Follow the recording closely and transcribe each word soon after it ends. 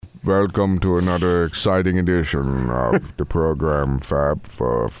Welcome to another exciting edition of the program Fab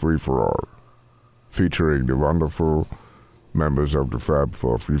for Free For All, featuring the wonderful members of the Fab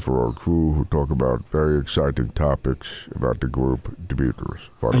for Free For All crew who talk about very exciting topics about the group The Beatles.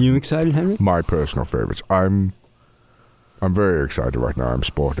 Are you excited, Henry? My personal favorites. I'm very excited right now. I'm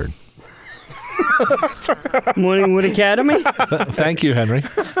sporting. Morning Wood Academy? Thank you, Henry.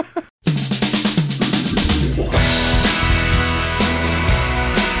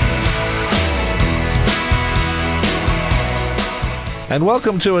 And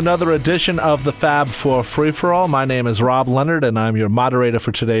welcome to another edition of the Fab for Free For All. My name is Rob Leonard, and I'm your moderator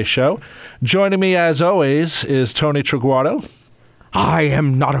for today's show. Joining me, as always, is Tony Triguardo. I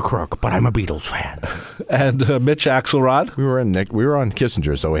am not a crook, but I'm a Beatles fan. And Mitch Axelrod. We were on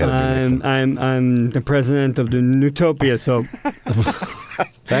Kissinger, so we had to be I'm the president of the Newtopia, so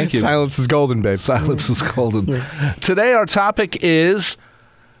Thank you. Silence is golden, babe. Silence is golden. Yeah. Today, our topic is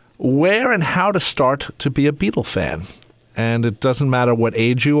where and how to start to be a Beatle fan. And it doesn't matter what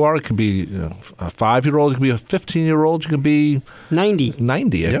age you are. It could be a 5-year-old. It could be a 15-year-old. You could be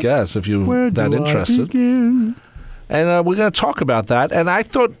 90, I guess, if you're that interested. And we're going to talk about that. And I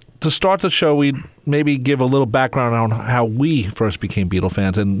thought to start the show, we'd maybe give a little background on how we first became Beatle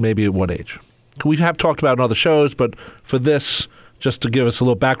fans and maybe at what age. We have talked about it in other shows, but for this, just to give us a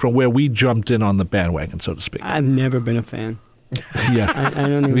little background where we jumped in on the bandwagon, so to speak. I've never been a fan. Yeah, I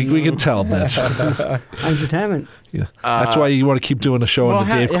don't even we can tell, Mitch. I just haven't. Yeah. That's why you want to keep doing the show on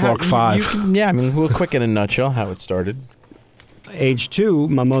the Dave Clark 5. Real quick in a nutshell, how it started. Age 2,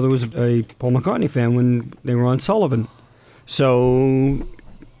 my mother was a Paul McCartney fan when they were on Sullivan. So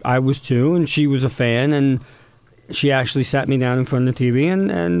I was 2, and she was a fan, and she actually sat me down in front of the TV,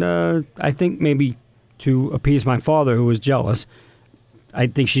 and I think maybe to appease my father, who was jealous, I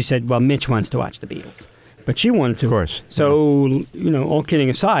think she said, well, Mitch wants to watch the Beatles. But she wanted to. Of course. So, all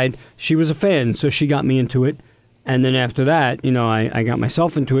kidding aside, she was a fan, so she got me into it. And then after that, I got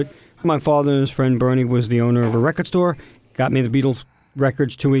myself into it. My father and his friend Bernie was the owner of a record store, got me the Beatles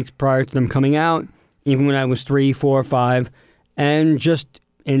records 2 weeks prior to them coming out, even when I was 3, 4, 5, and just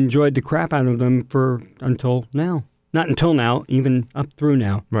enjoyed the crap out of them until now. Not until now, even up through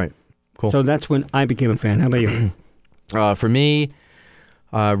now. Right. Cool. So that's when I became a fan. How about you? For me,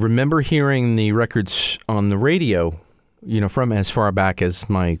 remember hearing the records on the radio, from as far back as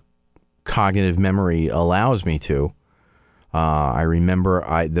my cognitive memory allows me to. I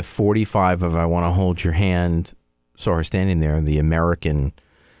remember the 45 of I Want to Hold Your Hand, saw her standing there, the American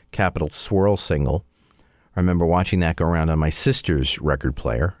Capitol Swirl single. I remember watching that go around on my sister's record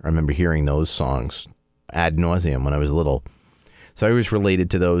player. I remember hearing those songs ad nauseum when I was little. So I always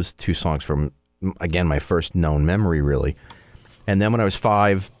related to those two songs from, again, my first known memory, really. And then when I was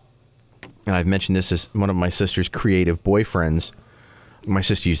 5, and I've mentioned this as one of my sister's creative boyfriends, my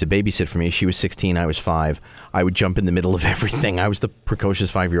sister used to babysit for me. She was 16, I was 5. I would jump in the middle of everything. I was the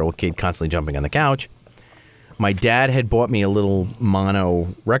precocious 5-year-old kid constantly jumping on the couch. My dad had bought me a little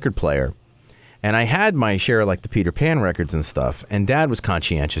mono record player, and I had my share of like the Peter Pan records and stuff, and Dad was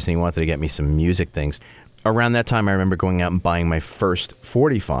conscientious, and he wanted to get me some music things. Around that time, I remember going out and buying my first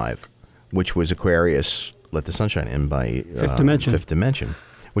 45, which was Aquarius, Let the Sunshine In by Fifth Dimension,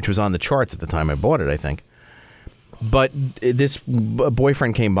 which was on the charts at the time I bought it, I think. But this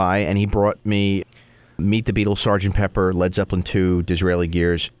boyfriend came by, and he brought me Meet the Beatles, Sgt. Pepper, Led Zeppelin II, Disraeli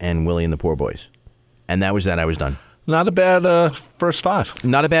Gears, and Willie and the Poor Boys. And that was that. I was done. Not a bad first 5.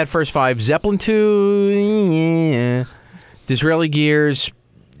 Not a bad first 5. Zeppelin II, yeah. Disraeli Gears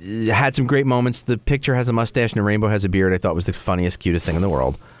had some great moments. The picture has a mustache and a rainbow has a beard. I thought was the funniest, cutest thing in the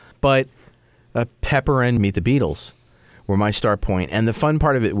world. But Pepper and Meet the Beatles were my start point. And the fun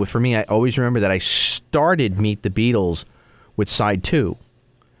part of it, for me, I always remember that I started Meet the Beatles with side 2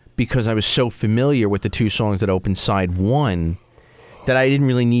 because I was so familiar with the 2 songs that opened side 1 that I didn't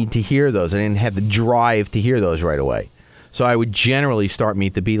really need to hear those. I didn't have the drive to hear those right away. So I would generally start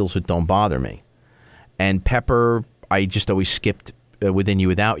Meet the Beatles with Don't Bother Me. And Pepper, I just always skipped Within You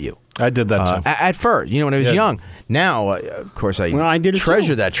Without You. I did that too. At first, when I was young. Now, of course, I did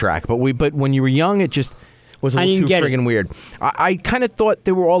treasure that track. But when you were young, it just was a little too friggin' weird. I kind of thought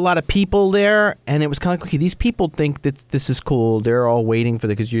there were a lot of people there, and it was kind of like, okay, these people think that this is cool. They're all waiting for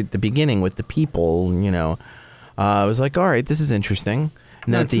because you're at the beginning with the people, I was like, all right, this is interesting.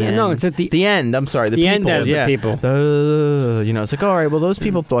 And then at the end. No, it's at the end. I'm sorry, the people. End of the people. It's like, all right, well, those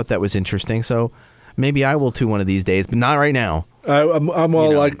people thought that was interesting, so maybe I will too one of these days, but not right now. I'm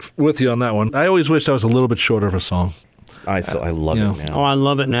all like with you on that one. I always wish I was a little bit shorter of a song. I love it now. Oh, I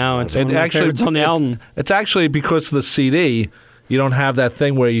love it now. It's one of my favorites on the album. It's actually because of the CD, you don't have that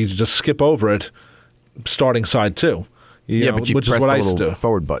thing where you just skip over it starting side 2. But you which press is what the I used to little do.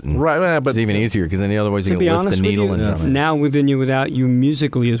 forward button. Right, but It's even easier because then otherwise you To can be lift the honest with needle you, and drum it. Now Within You Without You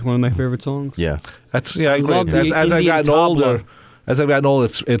musically is one of my favorite songs. Yeah. that's I agree. love the As I've Indian gotten tabla. older,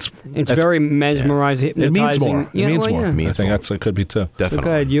 It's very mesmerizing, it hypnotizing. means more. Yeah, It means well, more. yeah. I Means think more. it could be too. Definitely. Go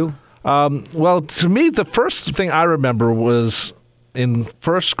ahead, you. Well, to me, the first thing I remember was in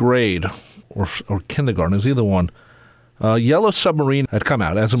first grade or kindergarten. It was either one. Yellow Submarine had come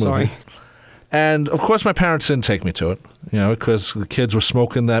out as a movie. Sorry. And, of course, my parents didn't take me to it, because the kids were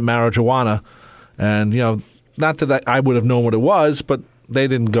smoking that marijuana. And, not that I would have known what it was, but they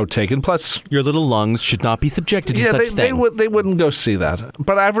didn't go take it. Plus, Your little lungs should not be subjected to such they thing. they wouldn't go see that.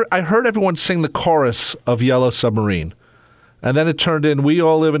 But I heard everyone sing the chorus of Yellow Submarine. And then it turned in We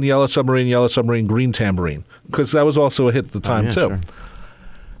All Live in Yellow Submarine, Green Tambourine. Because that was also a hit at the time, too. Sure.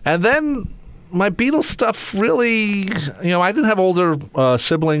 And then my Beatles stuff really, I didn't have older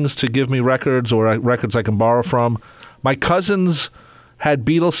siblings to give me records or records I can borrow from. My cousins had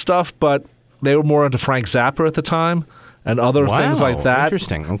Beatles stuff, but they were more into Frank Zappa at the time and other things Wow, like that.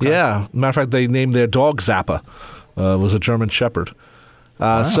 interesting. Okay. Yeah. Matter of fact, they named their dog Zappa. It was a German Shepherd.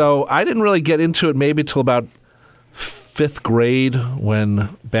 So I didn't really get into it maybe till about 5th grade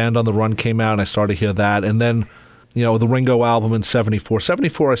when Band on the Run came out, and I started to hear that. And then, the Ringo album in 74.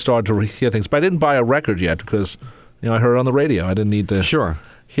 74, I started to hear things. But I didn't buy a record yet because, I heard it on the radio. I didn't need to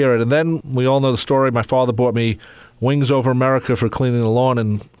hear it. And then we all know the story. My father bought me Wings Over America for cleaning the lawn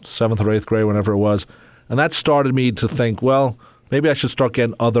in 7th or 8th grade, whenever it was. And that started me to think, well, maybe I should start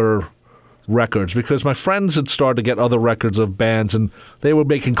getting other records, because my friends had started to get other records of bands, and they were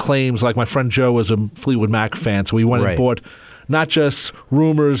making claims. Like my friend Joe was a Fleetwood Mac fan, so we went and bought not just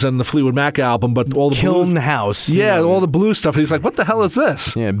Rumors and the Fleetwood Mac album, but all the Kiln blues. House. Yeah, all the blues stuff. And he's like, what the hell is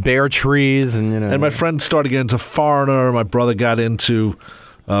this? Yeah, bare trees and And my friend started getting into Foreigner. My brother got into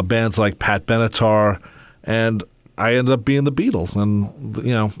bands like Pat Benatar, and I ended up being the Beatles. And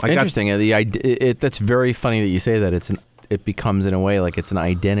interesting. That's very funny that you say that. It becomes in a way like it's an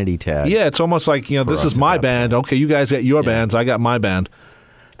identity tag. Yeah, it's almost like, this is my band. Okay, you guys got your bands. I got my band.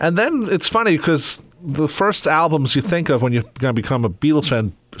 And then it's funny because the first albums you think of when you're going to become a Beatles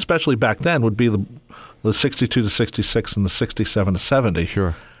fan, especially back then, would be the 62 to 66 and the 67 to 70.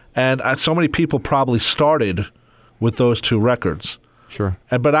 Sure. And so many people probably started with those two records. Sure.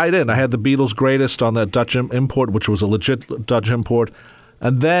 But I didn't. I had the Beatles' Greatest on that Dutch import, which was a legit Dutch import.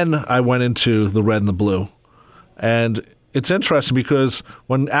 And then I went into the Red and the Blue. And it's interesting because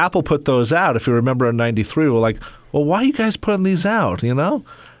when Apple put those out, if you remember in 93, we were like, well, why are you guys putting these out,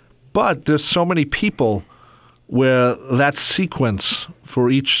 But there's so many people where that sequence for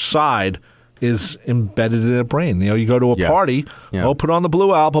each side is embedded in their brain. You go to a party, put on the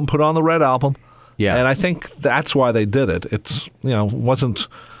Blue album, put on the Red album. Yeah. And I think that's why they did it. It's, wasn't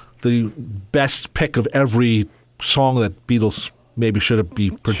the best pick of every song that Beatles maybe should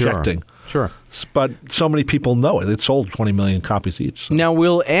be projecting. Sure. But so many people know it. It sold 20 million copies each. So. Now,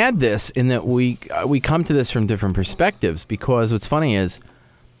 we'll add this in that we come to this from different perspectives, because what's funny is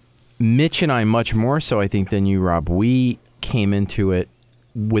Mitch and I, much more so, I think, than you, Rob, we came into it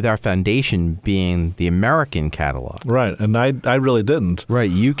with our foundation being the American catalog. Right, and I really didn't. Right,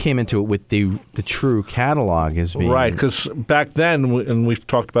 you came into it with the true catalog as being... Right, because back then, and we've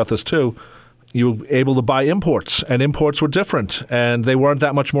talked about this too, you were able to buy imports, and imports were different, and they weren't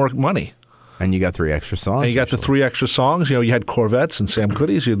that much more money. And you got 3 extra songs. And you got the 3 extra songs. You had Corvettes and Sam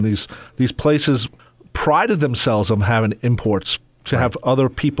Goody's. You had these places prided themselves on having imports to have other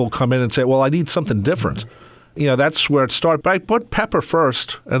people come in and say, well, I need something different. That's where it started. But I put Pepper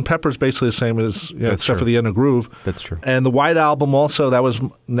first, and Pepper's basically the same as, except for the Inner Groove. That's true. And the White Album also, that was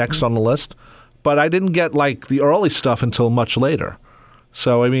next on the list. But I didn't get, the early stuff until much later.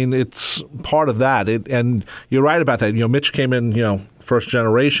 So, it's part of that. And you're right about that. Mitch came in, first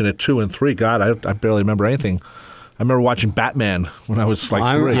generation at 2 and 3. God, I barely remember anything. I remember watching Batman when I was 3.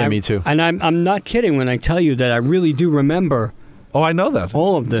 Yeah, me too. And I'm not kidding when I tell you that I really do remember... Oh, I know that.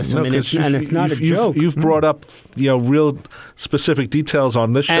 All of this. No, it's not a joke. You've brought up real specific details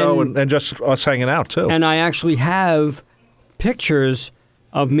on this show and just us hanging out, too. And I actually have pictures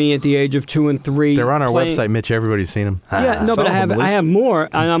of me at the age of 2 and 3. They're on our website, Mitch. Everybody's seen them. Yeah, no, but I have more.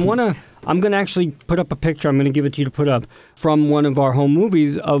 And I'm gonna actually put up a picture. I'm going to give it to you to put up from one of our home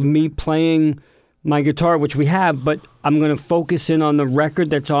movies of me playing my guitar, which we have, but I'm going to focus in on the record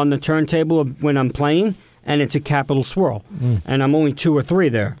that's on the turntable of when I'm playing. And it's a Capital Swirl. And I'm only 2 or 3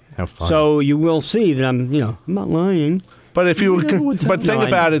 there. How fun. So you will see that I'm not lying. But if you think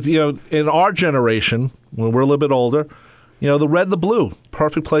about it, in our generation, when we're a little bit older, the Red, the Blue,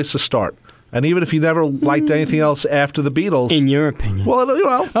 perfect place to start. And even if you never liked anything else after the Beatles, In your opinion. well,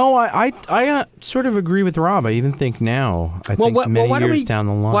 Oh, I sort of agree with Rob. I even think now. I think many years down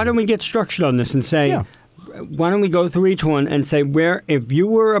the line. Why don't we get structured on this and say, Yeah. why don't we go through each one and say if you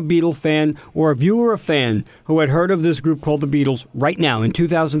were a Beatle fan or if you were a fan who had heard of this group called the Beatles right now in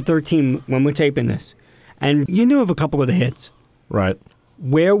 2013 when we're taping this, and you knew of a couple of the hits, right?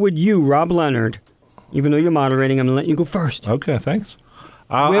 where would you, Rob Leonard, even though you're moderating, I'm going to let you go first. Okay, thanks.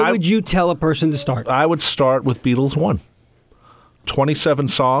 Where would you tell a person to start? I would start with Beatles 1. 27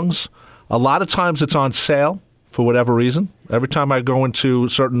 songs. A lot of times it's on sale for whatever reason. Every time I go into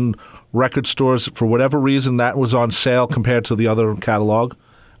certain record stores, for whatever reason, that was on sale compared to the other catalog.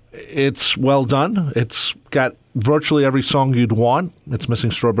 It's well done. It's got virtually every song you'd want. It's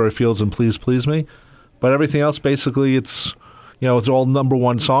missing Strawberry Fields and Please Please Me. But everything else, basically, it's all number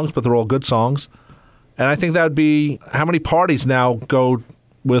one songs, but they're all good songs. And I think that would be how many parties now go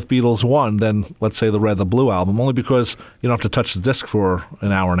with Beatles 1 than, let's say, the Red, the Blue album, only because you don't have to touch the disc for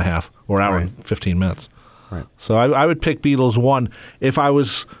an hour and a half or hour and 15 minutes. Right. So I would pick Beatles 1 if I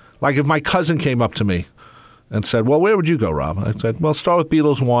was, like if my cousin came up to me and said, well, where would you go, Rob? I said, well, start with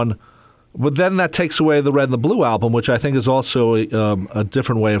Beatles 1. But then that takes away the Red and the Blue album, which I think is also a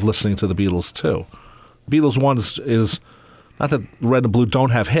different way of listening to the Beatles, too. Beatles 1 is not that Red and Blue don't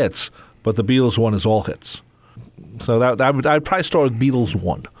have hits, but the Beatles 1 is all hits. So I'd probably start with Beatles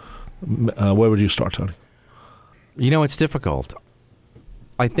 1. Where would you start, Tony? It's difficult.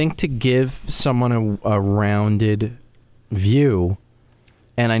 I think to give someone a rounded view,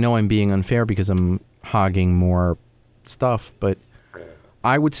 and I know I'm being unfair because I'm hogging more stuff, but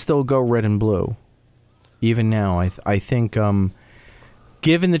I would still go Red and Blue. Even now, I think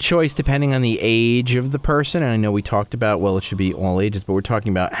given the choice, depending on the age of the person, and I know we talked about, well, it should be all ages, but we're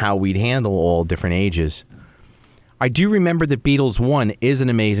talking about how we'd handle all different ages. I do remember that Beatles 1 is an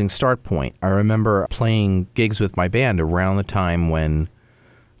amazing start point. I remember playing gigs with my band around the time when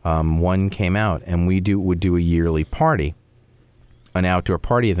 1 came out, and we would do a yearly party, an outdoor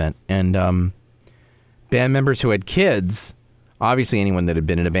party event. And band members who had kids, obviously anyone that had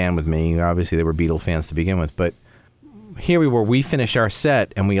been in a band with me, obviously they were Beatle fans to begin with, but here we were, we finished our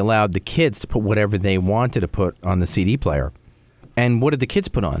set, and we allowed the kids to put whatever they wanted to put on the CD player. And what did the kids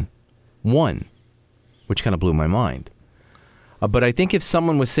put on? 1. Which kind of blew my mind. But I think if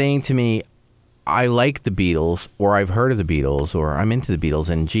someone was saying to me, I like the Beatles, or I've heard of the Beatles, or I'm into the Beatles,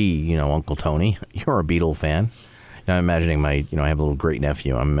 and gee, Uncle Tony, you're a Beatle fan. Now I'm imagining I have a little great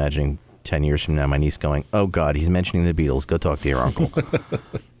nephew. I'm imagining 10 years from now, my niece going, oh God, he's mentioning the Beatles. Go talk to your uncle.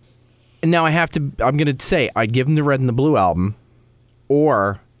 And now I'm going to say, I'd give him the Red and the Blue album,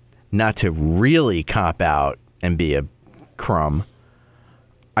 or not to really cop out and be a crumb,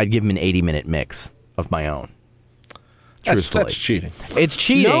 I'd give him an 80-minute mix of my own. Truthfully, that's cheating. It's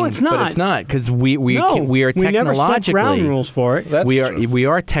cheating. No, it's not. But it's not because we are technologically. We never set ground rules for it. That's true. We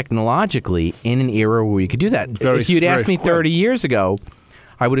are technologically in an era where we could do that. If you'd asked me 30 years ago,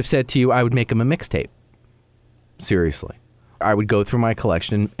 I would have said to you, I would make him a mixtape. Seriously, I would go through my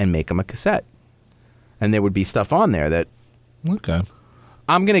collection and make him a cassette, and there would be stuff on there that. Okay.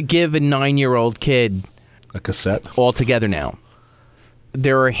 I'm going to give a 9-year-old kid a cassette altogether now.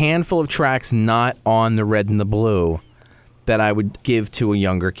 There are a handful of tracks not on the Red and the Blue that I would give to a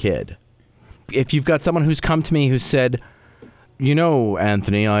younger kid. If you've got someone who's come to me who said,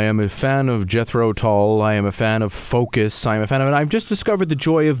 Anthony, I am a fan of Jethro Tull, I am a fan of Focus, I am a fan of, and I've just discovered the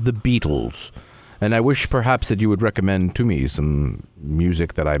joy of the Beatles, and I wish perhaps that you would recommend to me some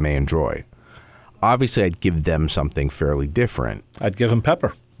music that I may enjoy. Obviously, I'd give them something fairly different. I'd give them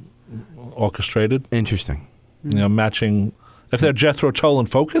Pepper, orchestrated. Interesting. Matching. If they're Jethro Tull and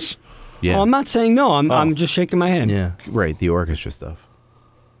Focus? Yeah. Oh, I'm not saying no. I'm just shaking my head. Yeah, right. The orchestra stuff.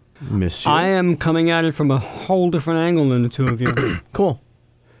 Miss you. I am coming at it from a whole different angle than the two of you. Cool.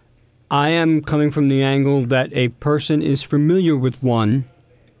 I am coming from the angle that a person is familiar with 1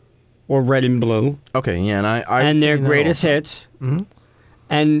 or Red and Blue. Okay, yeah, and I and their greatest hits. Mm-hmm.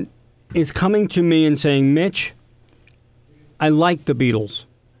 And is coming to me and saying, Mitch, I like the Beatles.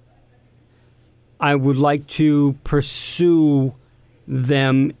 I would like to pursue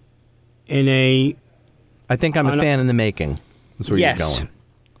them in a... I think I'm a fan in the making. That's where yes. you're going.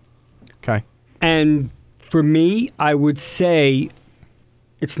 Okay. And for me, I would say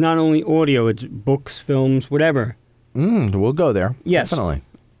it's not only audio, it's books, films, whatever. We'll go there. Yes. Definitely.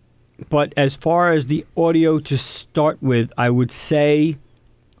 But as far as the audio to start with, I would say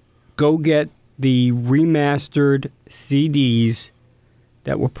go get the remastered CDs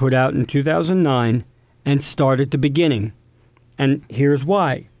that were put out in 2009 and start at the beginning. And here's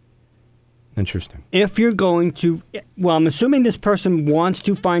why. Interesting. If you're going to, well, I'm assuming this person wants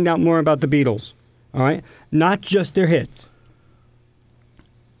to find out more about the Beatles, all right? Not just their hits.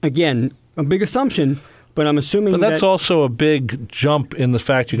 Again, a big assumption, but I'm assuming But that's also a big jump in the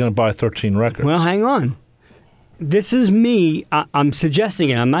fact you're going to buy 13 records. Well, hang on. This is me. I'm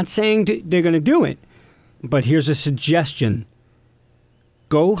suggesting it. I'm not saying they're going to do it, but here's a suggestion.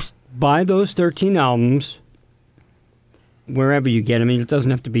 Go buy those 13 albums wherever you get them. I mean, it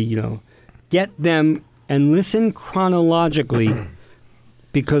doesn't have to be, get them and listen chronologically,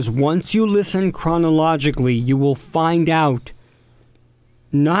 because once you listen chronologically, you will find out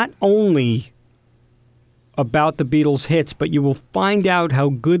not only about the Beatles' hits, but you will find out how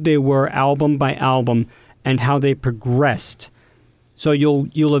good they were album by album and how they progressed. So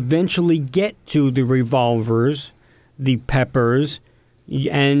you'll eventually get to the Revolvers, the Peppers,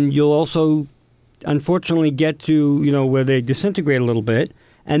 and you'll also unfortunately get to, where they disintegrate a little bit,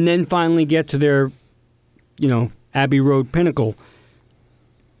 and then finally get to their, Abbey Road pinnacle.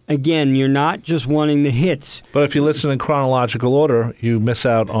 Again, you're not just wanting the hits. But if you listen in chronological order, you miss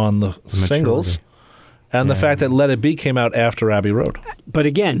out on the singles and the fact that Let It Be came out after Abbey Road. But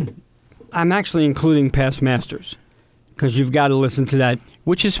again, I'm actually including Past Masters, because you've got to listen to that.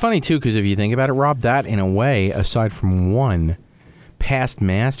 Which is funny, too, because if you think about it, Rob, that, in a way, aside from one, Past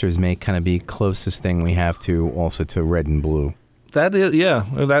Masters may kind of be closest thing we have to also to Red and Blue. That is, yeah.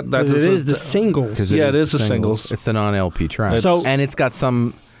 That is the singles. Yeah, it is the singles. It's the non-LP track. And it's got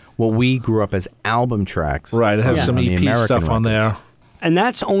some, what we grew up as album tracks. Right, it has some EP stuff on there. And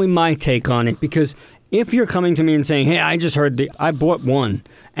that's only my take on it, because if you're coming to me and saying, hey, I bought one,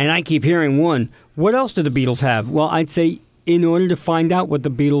 and I keep hearing one, what else do the Beatles have? Well, I'd say in order to find out what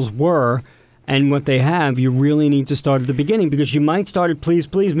the Beatles were and what they have, you really need to start at the beginning, because you might start at Please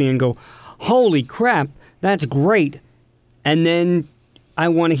Please Me and go, holy crap, that's great. And then I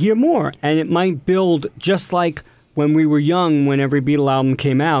want to hear more. And it might build just like when we were young, when every Beatle album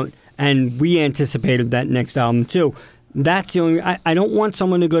came out, and we anticipated that next album too. That's the only... I don't want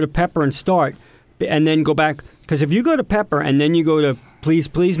someone to go to Pepper and start and then go back. Because if you go to Pepper and then you go to Please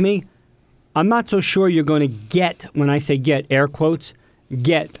Please Me, I'm not so sure you're going to get, when I say get, air quotes,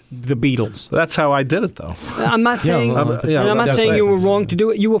 get the Beatles. That's how I did it, though. I'm not saying... I'm not saying you were wrong to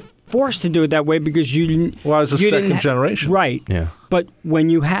do it. You were forced to do it that way because you didn't... Well, I was a second generation. Right. Yeah. But when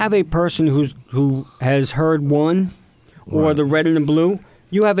you have a person who has heard one or the Red and the Blue,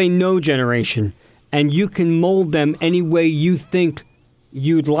 you have a no generation. And you can mold them any way you think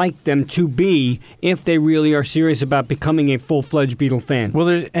you'd like them to be if they really are serious about becoming a full-fledged Beatle fan.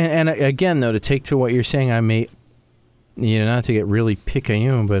 Well, and again, though, to take to what you're saying, I may... not to get really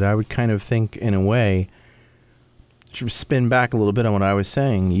picayune, but I would kind of think, in a way, to spin back a little bit on what I was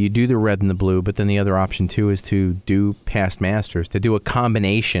saying. You do the Red and the Blue, but then the other option, too, is to do Past Masters, to do a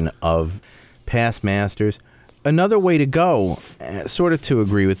combination of Past Masters. Another way to go, sort of to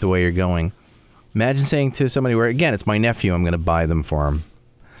agree with the way you're going, imagine saying to somebody where, again, it's my nephew, I'm going to buy them for him.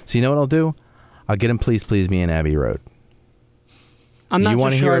 So you know what I'll do? I'll get him Please Please Me and Abbey Road. I'm not so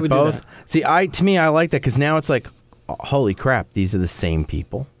sure I would do that. See, to me, I like that, because now it's like, holy crap, these are the same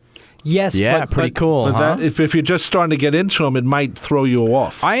people. Yes, yeah, pretty cool. Huh? If you're just starting to get into them, it might throw you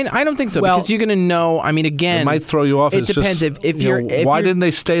off. I don't think so, because you're going to know. I mean, again, it might throw you off. It depends if you're. Why didn't they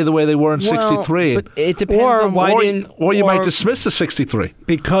stay the way they were in '63? But it depends on why didn't. Or you might dismiss the '63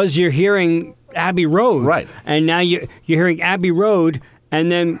 because you're hearing Abbey Road, right? And now you're hearing Abbey Road,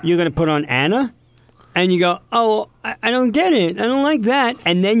 and then you're going to put on Anna. And you go, oh, I don't get it. I don't like that.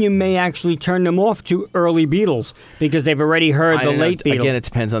 And then you may actually turn them off to early Beatles because they've already heard the late Beatles. Again, it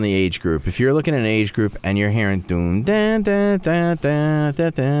depends on the age group. If you're looking at an age group and you're hearing doom da da da da da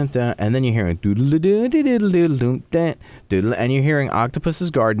da da, and then you're hearing doodle doodle doodle doom da doodle, and you're hearing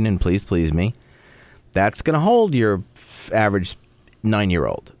Octopus's Garden and Please Please Me, that's gonna hold your average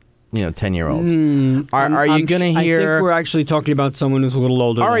 9-year-old. 10-year-old. Are you going to hear... I think we're actually talking about someone who's a little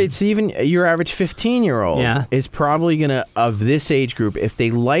older. All right, so even your average 15-year-old is probably going to, of this age group, if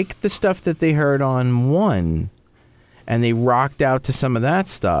they like the stuff that they heard on one, and they rocked out to some of that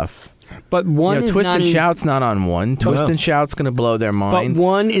stuff... But one is Twist not... and Shout's not on one. Twist and Shout's going to blow their mind. But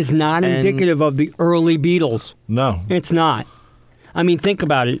one is not indicative of the early Beatles. No. It's not. I mean, think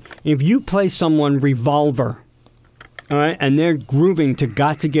about it. If you play someone Revolver... All right, and they're grooving to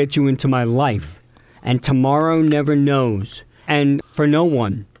Got to Get You Into My Life, and Tomorrow Never Knows, and For No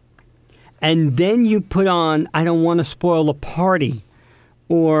One. And then you put on I Don't Want to Spoil the Party,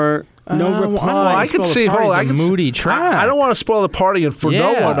 or No reply. Well, I could see. I can moody track. I don't want to spoil the party and for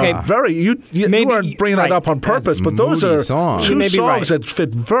no one. Okay. You weren't bringing that up on purpose, but those moody are songs. two songs right. that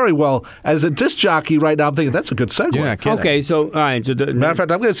fit very well. As a disc jockey right now, I'm thinking that's a good segue. You're not kidding. Okay, so all right. So Matter of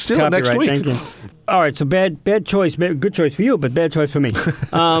fact, I'm going to steal it next week. Thank you. All right, so bad choice. Good choice for you, but bad choice for me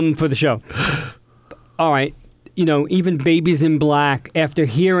for the show. All right, even Babies in Black. After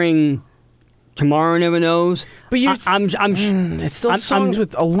hearing Tomorrow Never Knows, But you're, it's still songs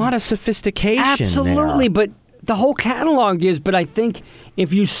with a lot of sophistication. Absolutely, there. but the whole catalog is. But I think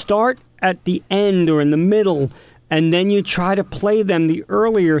if you start at the end or in the middle, and then you try to play them the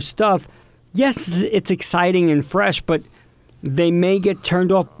earlier stuff, yes, it's exciting and fresh, but they may get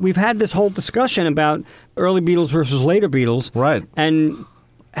turned off. We've had this whole discussion about early Beatles versus later Beatles, Right. and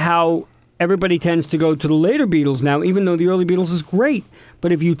how everybody tends to go to the later Beatles now, even though the early Beatles is great.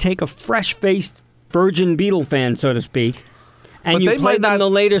 But if you take a fresh-faced virgin Beatle fan, so to speak, and But you they play might them not- the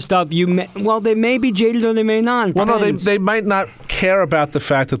later stuff, they may be jaded or they may not. Well, no, Depends. they might not care about the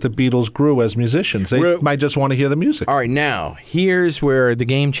fact that the Beatles grew as musicians. They might just want to hear the music. All right, now here's where the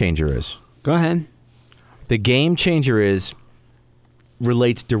game changer is. Go ahead. The game changer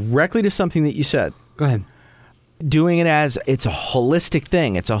relates directly to something that you said. Go ahead. Doing it as it's a holistic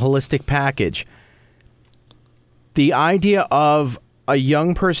thing. It's a holistic package. The idea of a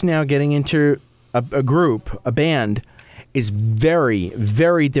young person now getting into a group, a band, is very,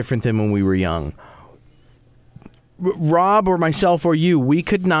 very different than when we were young. Rob or myself or you, we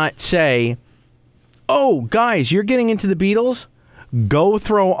could not say, oh, guys, you're getting into the Beatles? Go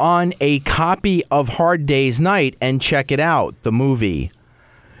throw on a copy of Hard Day's Night and check it out, the movie.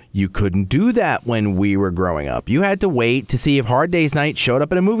 You couldn't do that when we were growing up. You had to wait to see if Hard Day's Night showed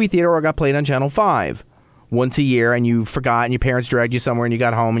up in a movie theater or got played on Channel 5 once a year, and you forgot, and your parents dragged you somewhere, and you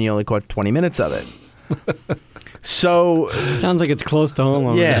got home, and you only caught 20 minutes of it. So Sounds like it's close to home.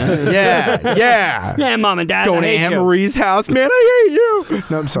 Over there. yeah. Yeah, Mom and Dad. Going I to hate Anne you. Marie's house, man, I hate you.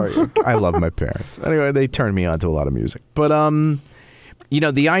 No, I'm sorry. I love my parents. Anyway, they turned me on to a lot of music. But,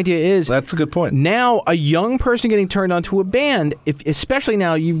 the idea is That's a good point. now a young person getting turned on to a band, especially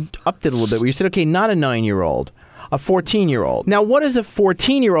now you upped it a little bit where you said, okay, not a 9-year-old, a 14-year-old. Now, what does a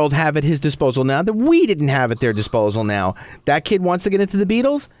 14-year-old have at his disposal now that we didn't have at their disposal now? That kid wants to get into the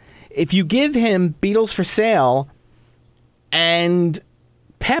Beatles? If you give him Beatles for Sale and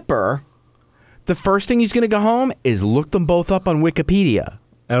Pepper, the first thing he's going to go home is look them both up on Wikipedia.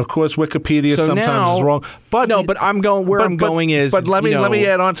 And of course, Wikipedia So sometimes now- is wrong. But No, but I'm going where I'm going is. But let me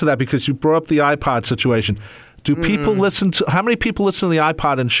add on to that because you brought up the iPod situation. Do people listen to? How many people listen to the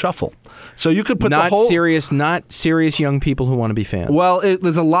iPod and shuffle? So you could put not the whole serious young people who want to be fans. Well,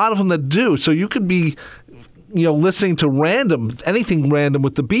 there's a lot of them that do. So you could be, listening to anything random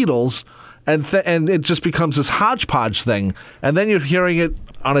with the Beatles, and it just becomes this hodgepodge thing. And then you're hearing it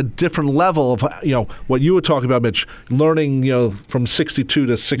on a different level of what you were talking about, Mitch, learning from 62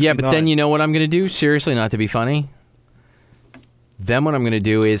 to 69. Yeah, but then you know what I'm going to do? Seriously, not to be funny. Then what I'm going to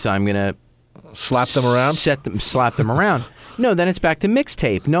do is I'm going to slap them around. Slap them around. No, then it's back to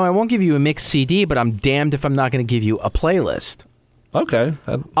mixtape. No, I won't give you a mixed CD, but I'm damned if I'm not going to give you a playlist. Okay.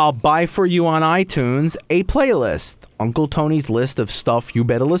 I'll buy for you on iTunes a playlist. Uncle Tony's list of stuff you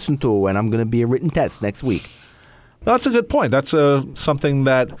better listen to, and I'm going to be a written test next week. That's a good point. That's something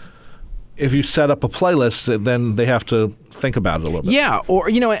that if you set up a playlist, then they have to think about it a little bit. Yeah, or,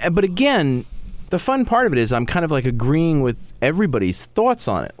 but again, the fun part of it is I'm kind of like agreeing with everybody's thoughts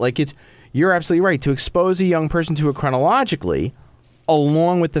on it. Like, you're absolutely right. To expose a young person to it chronologically,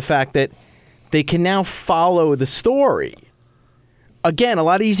 along with the fact that they can now follow the story. Again, a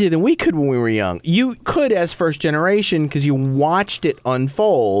lot easier than we could when we were young. You could as first generation because you watched it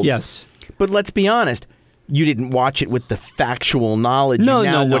unfold. Yes. But let's be honest. You didn't watch it with the factual knowledge No, you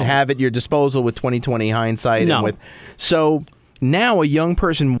now no. would have at your disposal with 20/20 hindsight. No. So now a young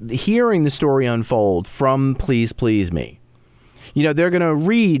person hearing the story unfold from Please Please Me, they're going to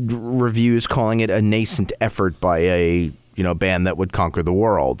read reviews calling it a nascent effort by a band that would conquer the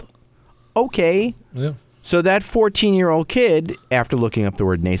world. Okay. Yeah. So that 14-year-old kid, after looking up the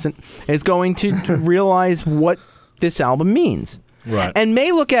word nascent, is going to realize what this album means. Right. And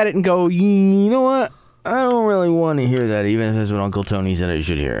may look at it and go, you know what? I don't really want to hear that, even if that's what Uncle Tony said I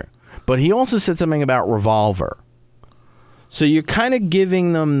should hear. But he also said something about Revolver. So you're kind of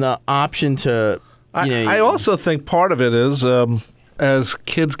giving them the option to, I also think part of it is as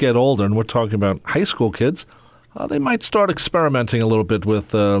kids get older, and we're talking about high school kids, they might start experimenting a little bit with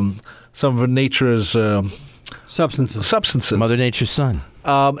some of nature's Substances. substances. Mother Nature's son.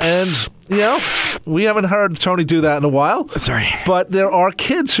 And, We haven't heard Tony do that in a while. Sorry. But there are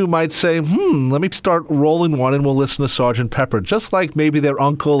kids who might say, let me start rolling one and we'll listen to Sgt. Pepper, just like maybe their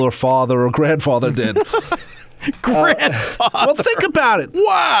uncle or father or grandfather did. Grandfather. Well, think about it.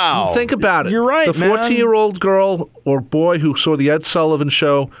 Wow. Think about it. You're right, The 14-year-old girl or boy who saw the Ed Sullivan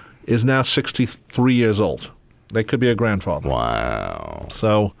Show is now 63 years old. They could be a grandfather. Wow.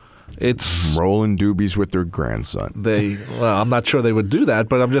 So it's... Rolling doobies with their grandson. I'm not sure they would do that,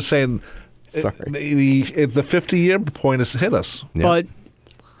 but I'm just saying Sorry. the 50-year point has hit us. Yeah. But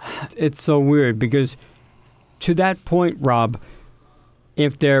it's so weird because to that point, Rob,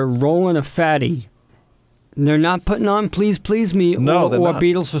 if they're rolling a fatty, they're not putting on Please Please Me or not.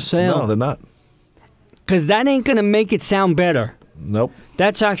 Beatles for Sale. No, they're not. Because that ain't going to make it sound better. Nope.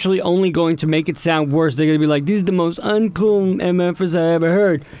 That's actually only going to make it sound worse. They're going to be like, these are the most uncool MFers I ever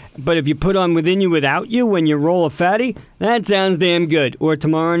heard. But if you put on Within You Without You when you roll a fatty, that sounds damn good. Or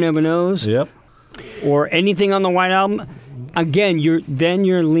Tomorrow Never Knows. Yep. Or anything on the White Album. Again, you're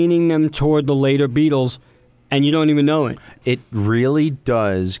leaning them toward the later Beatles, and you don't even know it. It really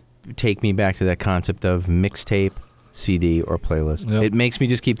does take me back to that concept of mixtape, CD, or playlist. Yep. It makes me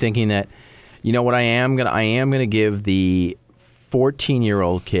just keep thinking that, you know what, I am gonna give the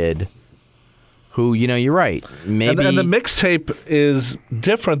 14-year-old kid who, you're right, maybe... And the mixtape is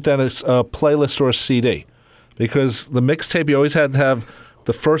different than a playlist or a CD. Because the mixtape, you always had to have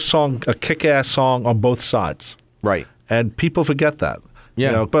the first song, a kick-ass song on both sides. Right. And people forget that.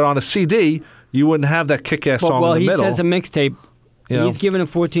 Yeah. But on a CD, you wouldn't have that kick-ass song in the middle. Well, he says a mixtape. He's giving a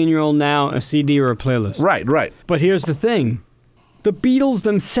 14-year-old now a CD or a playlist. Right. But here's the thing. The Beatles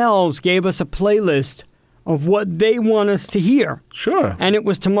themselves gave us a playlist of what they want us to hear. Sure. And it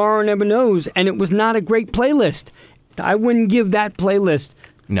was Tomorrow Never Knows, and it was not a great playlist. I wouldn't give that playlist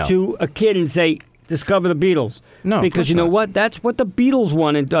to a kid and say, discover the Beatles. No, because you know what? That's what the Beatles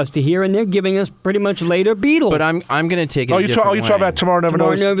wanted us to hear, and they're giving us pretty much later Beatles. But I'm going to take it a different way. You talk about Tomorrow Never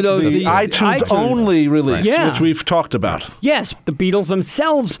Knows, the iTunes only release, which we've talked about. Yes, the Beatles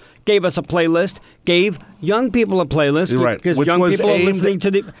themselves gave us a playlist, gave young people a playlist, because young people are listening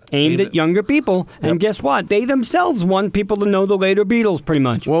to aimed at younger people. And guess what? They themselves want people to know the later Beatles, pretty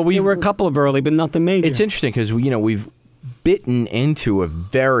much. Well, there were a couple of early, but nothing major. It's interesting because we've bitten into a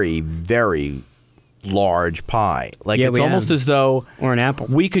very, very large pie. It's almost as though or an apple.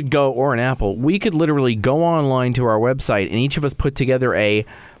 We could literally go online to our website and each of us put together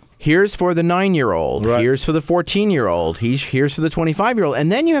here's for the 9-year-old, here's for the 14-year-old, here's for the 25-year-old,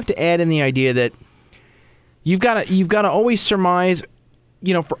 and then you have to add in the idea that you've got to always surmise.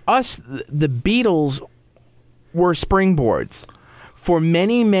 For us, the Beatles were springboards for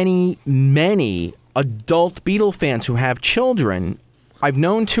many, many, many adult Beatle fans who have children. I've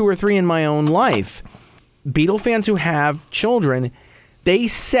known 2 or 3 in my own life. Beatle fans who have children, they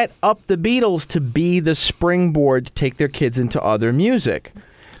set up the Beatles to be the springboard to take their kids into other music.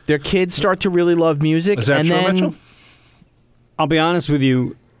 Their kids start to really love music. Is that true, Mitchell? I'll be honest with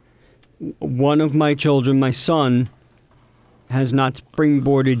you. One of my children, my son, has not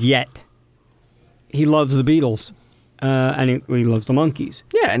springboarded yet. He loves the Beatles. And he loves the Monkees.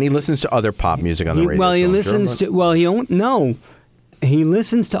 Yeah, and he listens to other pop music on the radio. Well, he listens to... Well, he don't... No. He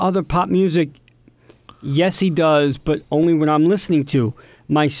listens to other pop music. Yes, he does, but only when I'm listening to.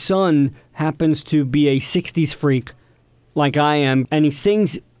 My son happens to be a 60s freak like I am, and he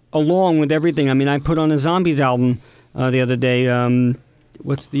sings along with everything. I mean, I put on a Zombies album the other day.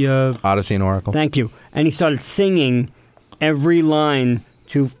 What's the... Odyssey and Oracle. Thank you. And he started singing every line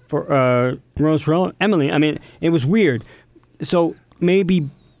for Rose for Emily. I mean, it was weird. So maybe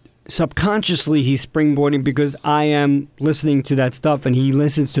subconsciously he's springboarding because I am listening to that stuff and he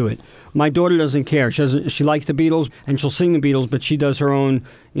listens to it. My daughter doesn't care. She likes the Beatles and she'll sing the Beatles, but she does her own,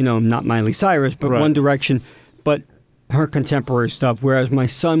 not Miley Cyrus, but One Direction, but her contemporary stuff. Whereas my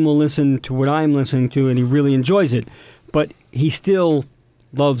son will listen to what I'm listening to and he really enjoys it, but he still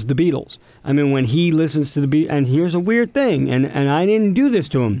loves the Beatles. I mean, when he listens to the Beatles, and here's a weird thing, and I didn't do this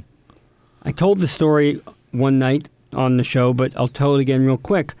to him. I told the story one night on the show, but I'll tell it again real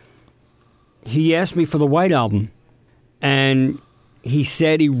quick. He asked me for the White Album, and he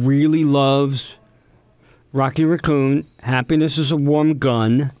said he really loves Rocky Raccoon, Happiness is a Warm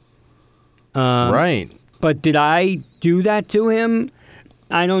Gun. Right. But did I do that to him?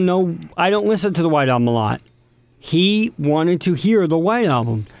 I don't know. I don't listen to the White Album a lot. He wanted to hear the White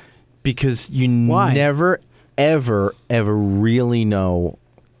Album. Because you never, ever, ever really know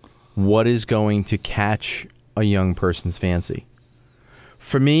what is going to catch a young person's fancy.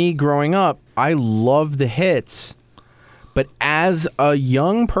 For me, growing up, I loved the hits, But as a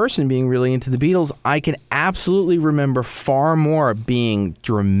young person being really into the Beatles, I can absolutely remember far more being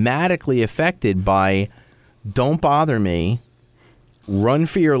dramatically affected by Don't Bother Me, Run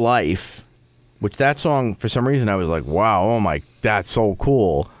for Your Life, which that song, for some reason, I was like, wow, oh my, that's so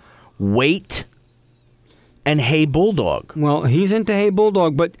cool. Wait, and Hey Bulldog. Well, he's into Hey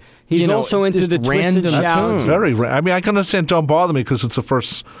Bulldog, but he's also into the Twist and Shout. Very I mean, I can understand Don't Bother Me because it's the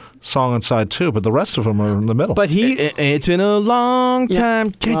first song on side 2, but the rest of them are in the middle. But it's been a long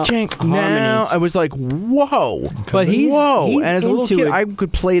time. Now I was like, whoa. But he's and as a little kid, it. I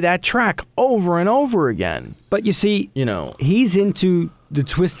could play that track over and over again. But you see, he's into the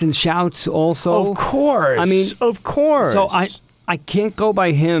Twist and Shouts also. Of course. I mean, of course. So I can't go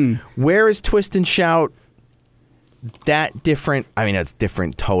by him. Where is Twist and Shout that different? I mean, it's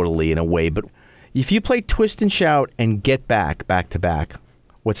different totally in a way, but if you play Twist and Shout and Get Back to back,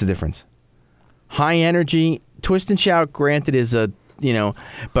 what's the difference? High energy, Twist and Shout, granted, is a,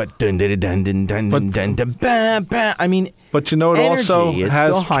 but dun dun dun dun dun dun dun dun ba ba. I mean, but it also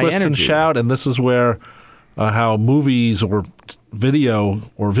has Twist and Shout, and this is where how movies or video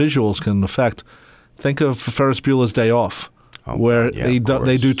or visuals can affect. Think of Ferris Bueller's Day Off, where they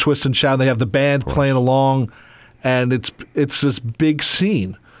do Twist and Shout, and they have the band playing along, and it's this big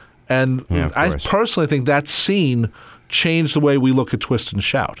scene, and I personally think that scene changed the way we look at Twist and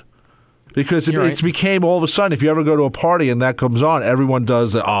Shout. Because it became all of a sudden, if you ever go to a party and that comes on, everyone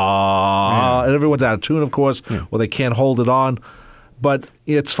does the and everyone's out of tune, of course, or they can't hold it on. But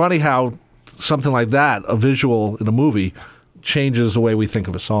it's funny how something like that, a visual in a movie, changes the way we think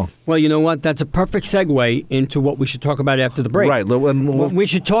of a song. Well, you know what? That's a perfect segue into what we should talk about after the break. Right. What we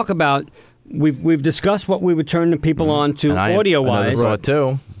should talk about, we've discussed what we would turn the people on to audio-wise. Another thought,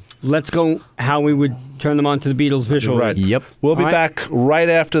 too. Let's go how we would turn them on to the Beatles visually. Right. Yep. We'll be back right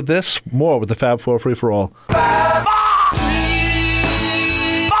after this. More with the Fab Four Free for All.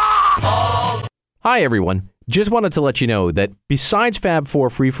 Hi, everyone. Just wanted to let you know that besides Fab Four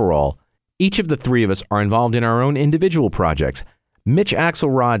Free for All, each of the three of us are involved in our own individual projects. Mitch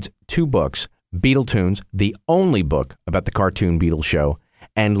Axelrod's 2 books, Beatletoons, the only book about the cartoon Beatles show,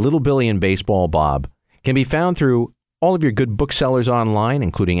 and Little Billy and Baseball Bob, can be found through all of your good booksellers online,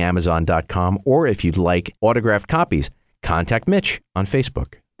 including Amazon.com, or if you'd like autographed copies, contact Mitch on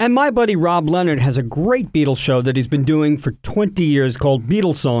Facebook. And my buddy Rob Leonard has a great Beatles show that he's been doing for 20 years called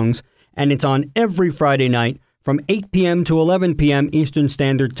Beatles Songs, and it's on every Friday night from 8 p.m. to 11 p.m. Eastern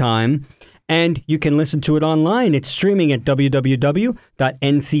Standard Time. And you can listen to it online. It's streaming at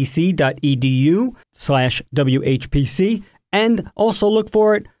www.ncc.edu/WHPC, and also look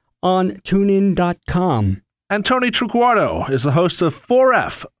for it on tunein.com. And Tony Truquardo is the host of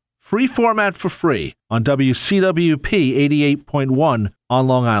 4F, Free Format for Free, on WCWP 88.1 on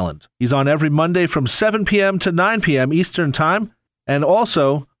Long Island. He's on every Monday from 7 p.m. to 9 p.m. Eastern Time, and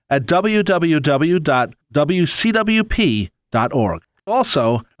also at www.wcwp.org.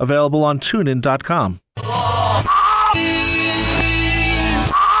 Also available on tunein.com.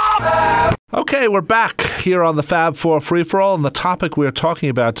 Okay, we're back here on the Fab Four Free for All, and the topic we're talking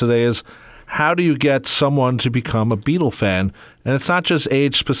about today is how do you get someone to become a Beatle fan? And it's not just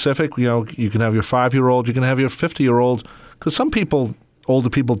age specific. You can have your 5-year-old, you can have your 50-year-old, because some people, older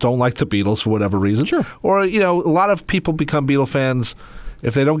people, don't like the Beatles for whatever reason. Sure. Or, a lot of people become Beatle fans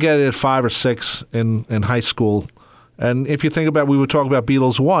if they don't get it at 5 or 6 in high school. And if you think about, we were talking about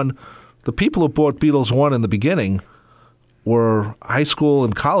Beatles 1, the people who bought Beatles 1 in the beginning were high school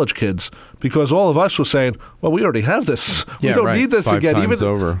and college kids, because all of us were saying, well, we already have this. We don't need this 5 again. times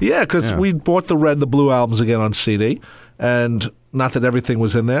over. Yeah, because we bought the Red and the Blue albums again on CD. And not that everything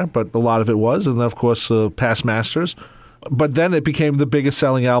was in there, but a lot of it was. And, of course, Past Masters. But then it became the biggest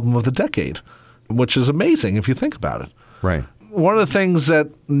selling album of the decade, which is amazing if you think about it. Right. One of the things that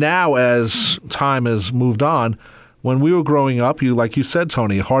now, as time has moved on, when we were growing up, like you said,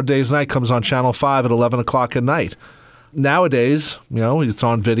 Tony, Hard Day's Night comes on Channel 5 at 11 o'clock at night. Nowadays, it's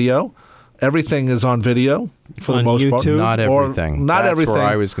on video. Everything is on video for the most part. Not everything. Not everything. That's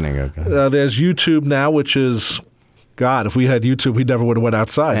where I was going to go. There's YouTube now, which is, God, if we had YouTube, we never would have went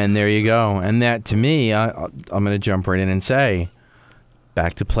outside. And there you go. And that, to me, I'm going to jump right in and say,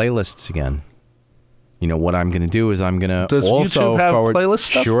 back to playlists again. What I'm going to do is I'm going to Does also YouTube have forward. playlist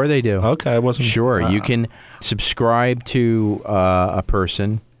stuff? Sure, they do. Okay, I wasn't sure. You can subscribe to a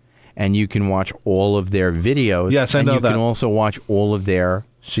person, and you can watch all of their videos. Yes, I know that. And you can also watch all of their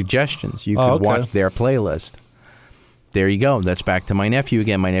suggestions. You can watch their playlist. There you go. That's back to my nephew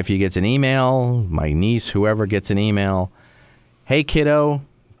again. My nephew gets an email. My niece, whoever, gets an email. Hey, kiddo,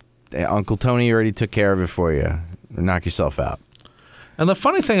 Uncle Tony already took care of it for you. Knock yourself out. And the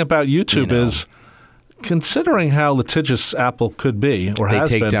funny thing about YouTube is, considering how litigious Apple could be, or They has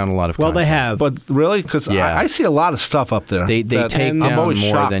take been, down a lot of Well, content. they have. But really, because Yeah. I see a lot of stuff up there. They that take I'm down always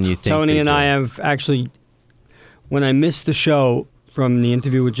more shocked. than you think. Tony they and do. I have actually, when I missed the show from the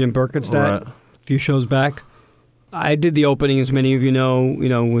interview with Jim Burkittstat Right. a few shows back, I did the opening, as many of you know,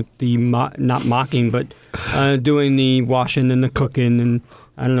 with the not mocking, but doing the washing and the cooking, and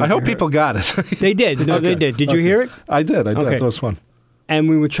I don't know. I if you hope heard- people got it. They did. No, they Okay. did. Did you hear it? I did. Okay. That was fun. And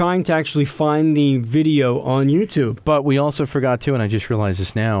we were trying to actually find the video on YouTube. But we also forgot too, and I just realized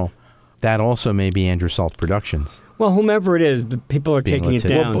this now. That also may be Andrew Salt Productions. Well, whomever it is, the people are Being taking it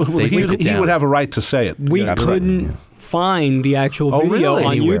litigious. down. Well, They he took it down. would have a right to say it. We Yeah, couldn't find the actual Oh, video really?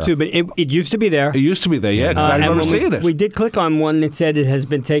 on Anywhere. YouTube. It used to be there. It used to be there, yeah, because I And remember when seeing it. We did click on one that said it has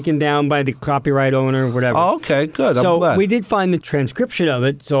been taken down by the copyright owner or whatever. Oh, okay, good. I'm so glad. we did find the transcription of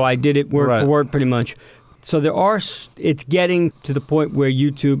it, so I did it word Right. for word pretty much. So it's getting to the point where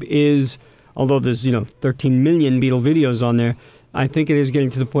YouTube is, although there's 13 million Beatle videos on there, I think it is getting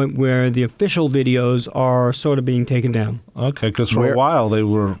to the point where the official videos are sort of being taken down. Okay, because for Where- a while they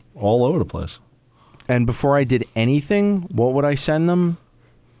were all over the place. And before I did anything, what would I send them?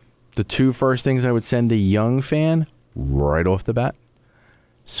 The two first things I would send a young fan right off the bat: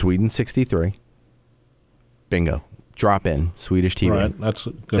 Sweden 63. Bingo. Drop in Swedish TV. Right, that's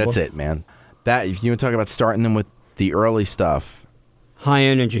a good That's one. it, man. That if you want to talk about starting them with the early stuff, High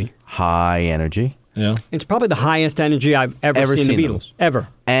energy. high energy. Yeah. It's probably the highest energy I've ever seen the seen them. Beatles. Ever.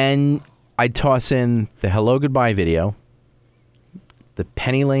 And I'd toss in the Hello Goodbye video, the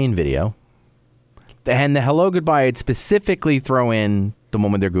Penny Lane video, and the Hello Goodbye I'd specifically throw in the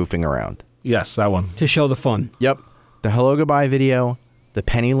moment they're goofing around. Yes, that one. To show the fun. Yep. The Hello Goodbye video, the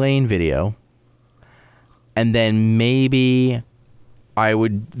Penny Lane video, and then maybe I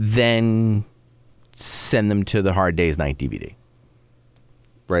would then send them to the Hard Day's Night DVD.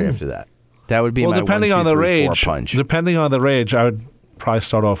 Right after that. That would be Well, my depending 1, 2, on the 3, 4 rage, punch. depending on the rage, I would probably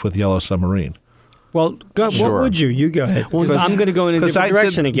start off with Yellow Submarine. Well, what Sure. would you? You go ahead. Because I'm going to go in a 'Cause different I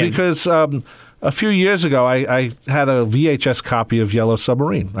direction did- again. Because a few years ago, I had a VHS copy of Yellow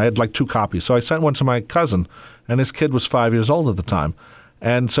Submarine. I had like 2 copies. So I sent one to my cousin, and his kid was 5 years old at the time.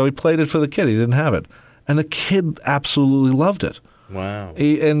 And so he played it for the kid. He didn't have it. And the kid absolutely loved it. Wow.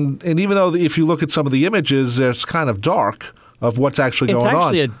 And even though if you look at some of the images, it's kind of dark of what's actually it's going on.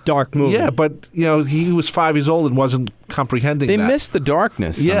 actually a dark movie. Yeah, but he was 5 years old and wasn't comprehending They that. miss the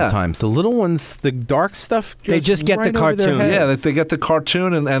darkness Yeah. sometimes. The little ones, the dark stuff. They goes just get the right over their cartoon. heads. Yeah, they get the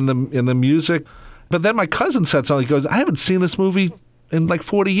cartoon and the music. But then my cousin said something. He goes, "I haven't seen this movie in like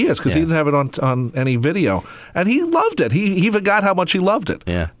 40 years because he Yeah. didn't have it on any video, and he loved it. He forgot how much he loved it.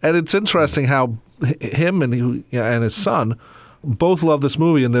 Yeah. And it's interesting how him and his son both love this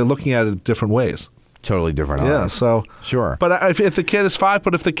movie, and they're looking at it different ways. Totally different. Yeah. eyes. So Sure. But if the kid is 5,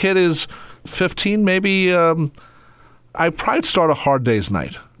 but if the kid is 15, maybe I'd probably start a Hard Day's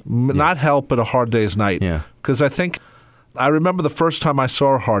Night. Not Help, but a Hard Day's Night. Yeah. Because I remember the first time I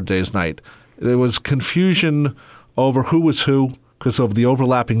saw a Hard Day's Night, there was confusion over who was who because of the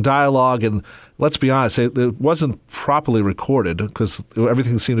overlapping dialogue. And let's be honest, it wasn't properly recorded because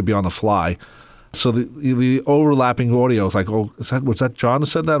everything seemed to be on the fly. So the overlapping audio was like, oh, was that John who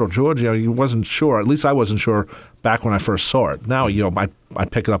said that or George? You wasn't sure. At least I wasn't sure back when I first saw it. Now, I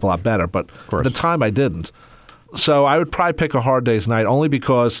pick it up a lot better, but at the time I didn't. So I would probably pick a Hard Day's Night only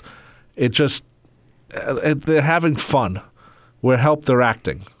because they're having fun. Where Help, they're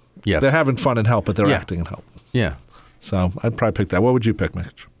acting. Yes. They're having fun in Help, but they're Yeah. acting in Help. Yeah. So I'd probably pick that. What would you pick,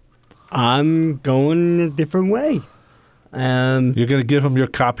 Mitch? I'm going a different way. You're going to give him your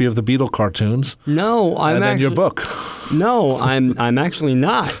copy of the Beatle cartoons No, I'm and then actually your book. No, I'm actually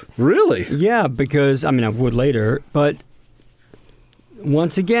not. Really? Yeah, because I would later, but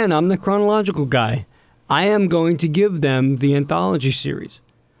once again, I'm the chronological guy. I am going to give them the anthology series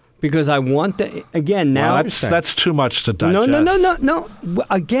because I want the again now. Well, that's too much to digest. No.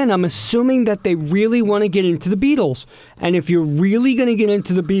 Again, I'm assuming that they really want to get into the Beatles, and if you're really going to get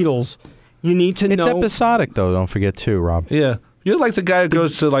into the Beatles, you need to It's know. episodic, though. Don't forget, too, Rob. Yeah. You're like the guy who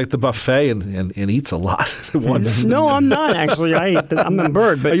goes to like the buffet and eats a lot at once. No, I'm not actually. I'm a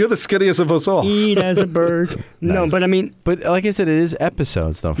bird, but You're the skinniest of us all. eat as a bird. No, but But like I said, it is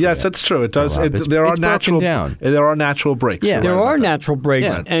episodes, don't forget. Yes, that's true. It does. Rob, it's- There are it's broken natural. down. There are natural breaks. Yeah. You're there right are about that. natural breaks,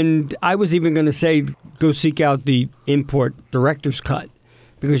 Yeah. and I was even going to say go seek out the import director's cut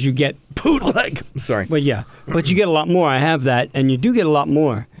because you get bootleg. Sorry. Well, yeah, but you get a lot more. I have that, and you do get a lot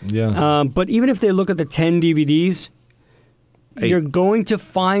more. Yeah. But even if they look at the 10 DVDs, 8. you're going to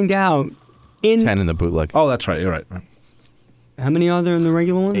find out 10 in the bootleg. Oh, that's right. You're right. How many are there in the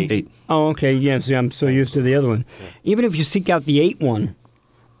regular one? 8. Oh, okay. Yes, I'm so used to the other one. Even if you seek out the 8 one,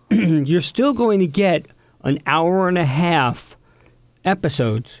 you're still going to get an hour and a half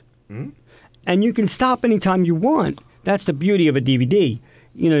episodes. And you can stop anytime you want. That's the beauty of a DVD.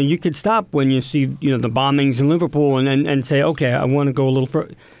 You could stop when you see, the bombings in Liverpool and say, okay, I want to go a little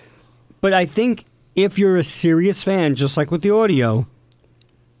further. But I think if you're a serious fan, just like with the audio,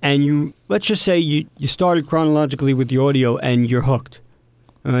 and let's just say you started chronologically with the audio and you're hooked,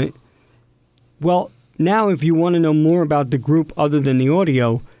 all right? Well, now if you want to know more about the group other than the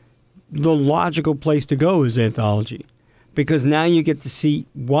audio, the logical place to go is Anthology. Because now you get to see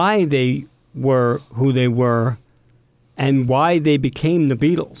why they were who they were and why they became the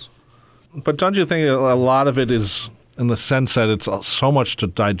Beatles. But don't you think a lot of it is in the sense that it's so much to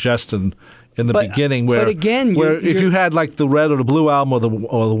digest in the beginning? Where, but again, if you had like the Red or the Blue album or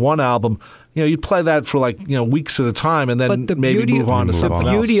the one album, you'd play that for like weeks at a time and then maybe move on to something else.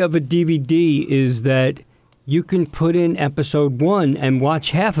 The beauty of a DVD is that you can put in episode 1 and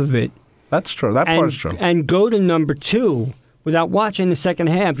watch half of it. That's true. That part is true. And go to number 2 without watching the second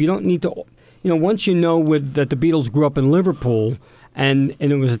half. You don't need to. Once you know that the Beatles grew up in Liverpool and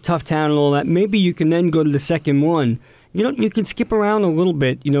it was a tough town and all that, maybe you can then go to the second one. You can skip around a little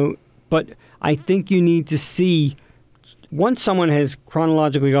bit, but I think you need to see, once someone has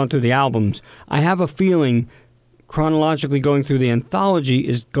chronologically gone through the albums, I have a feeling chronologically going through the anthology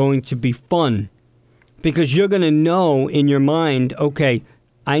is going to be fun because you're going to know in your mind, okay,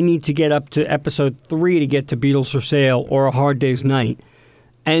 I need to get up to episode 3 to get to Beatles for Sale or A Hard Day's Night.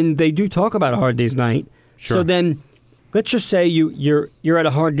 And they do talk about A Hard Day's Night. Sure. So then, let's just say you're at A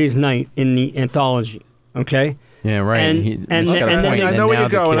Hard Day's Night in the anthology, okay? Yeah, right. And then I know where you're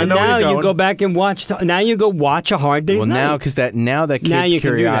going. And now you go back and watch. Now you go watch A Hard Day's Night. Well, now because that kid's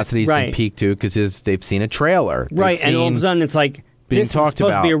curiosity's been piqued too because they've seen a trailer, right? And all of a sudden it's like this is supposed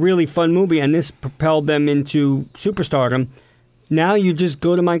to be a really fun movie, and this propelled them into superstardom. Now you just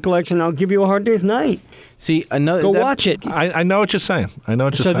go to my collection. I'll give you A Hard Day's Night. See, go watch it. I know what you're saying.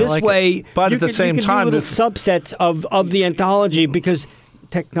 So this way, but at the same time, do little subsets of the anthology because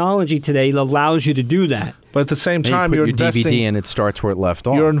technology today allows you to do that. But at the same time, you're investing DVD and it starts where it left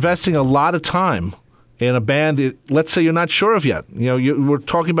off. You're investing a lot of time in a band that, let's say, you're not sure of yet. We're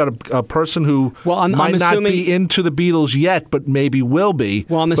talking about a person who might not be into the Beatles yet, but maybe will be.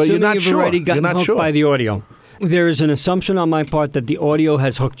 Well, I'm assuming you've already gotten hooked by the audio. There is an assumption on my part that the audio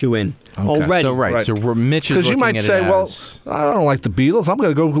has hooked you in already. So Mitch is looking at it because you might say, well, I don't like the Beatles. I'm going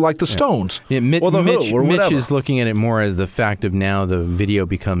to go like the Stones or the Who or whatever. Mitch is looking at it more as the fact of now the video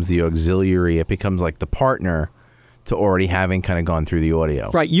becomes the auxiliary. It becomes like the partner to already having kind of gone through the audio.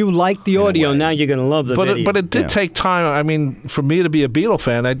 Right. You like the audio. Now you're going to love the video. But it did take time. I mean, for me to be a Beatle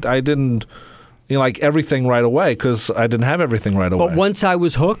fan, I didn't like everything right away because I didn't have everything right away. But once I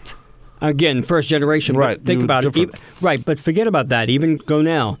was hooked, again, first generation. Right. Think about it. Right. But forget about that. Even go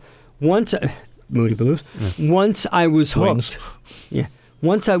now. Once Moody Blues. Yeah. Once I was hooked. Yeah.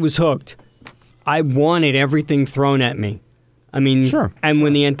 Once I was hooked, I wanted everything thrown at me. I mean, sure. And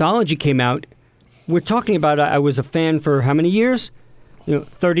when the anthology came out, we're talking about I was a fan for how many years?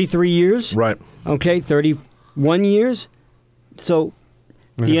 33 years. Right. Okay, 31 years. So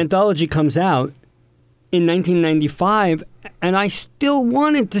the anthology comes out in 1995, and I still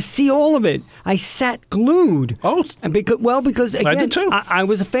wanted to see all of it. I sat glued. Oh. And because again, I did too. I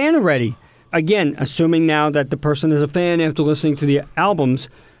was a fan already. Again, assuming now that the person is a fan after listening to the albums,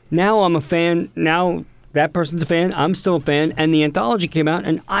 now I'm a fan. Now that person's a fan. I'm still a fan. And the anthology came out,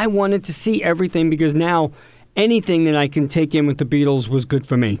 and I wanted to see everything because now anything that I can take in with the Beatles was good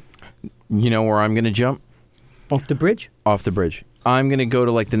for me. You know where I'm going to jump? Off the bridge? Off the bridge. I'm going to go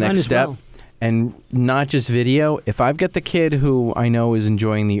to like the next step. Well. And not just video. If I've got the kid who I know is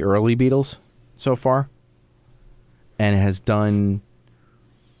enjoying the early Beatles so far and has done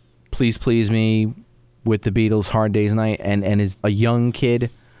Please Please Me with the Beatles, Hard Day's Night, and is a young kid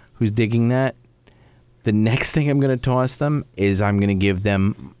who's digging that, the next thing I'm going to toss them is I'm going to give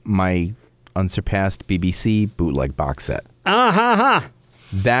them my unsurpassed BBC bootleg box set.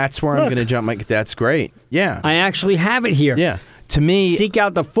 That's where I'm going to jump. That's great. Yeah. I actually have it here. Yeah. To me, seek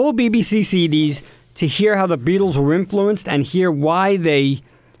out the full BBC CDs to hear how the Beatles were influenced and hear why they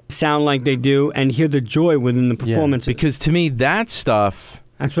sound like they do and hear the joy within the performances. Yeah, because to me, that stuff...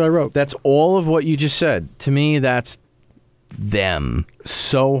 That's what I wrote. That's all of what you just said. To me, that's them.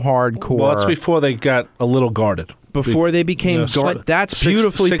 So hardcore. Well, it's before they got a little guarded. Before they became guarded. That's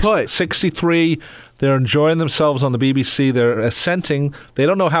beautifully put. 63, they're enjoying themselves on the BBC. They're ascending. They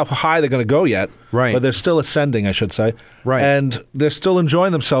don't know how high they're going to go yet. Right. But they're still ascending, I should say. Right. And they're still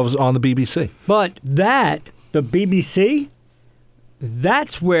enjoying themselves on the BBC. But the BBC,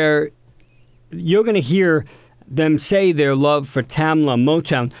 that's where you're going to hear them say their love for Tamla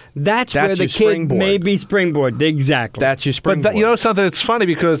Motown, that's where the your kid springboard. may be springboard. Exactly. That's your But springboard. you know something? It's funny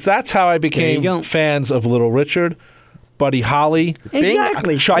because that's how I There you became go. fans of Little Richard, Buddy Holly,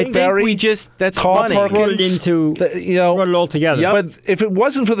 exactly. Chuck I think Berry, we just, that's Carl funny. Perkins. Brought it into, You know, brought it all together. Yep. But if it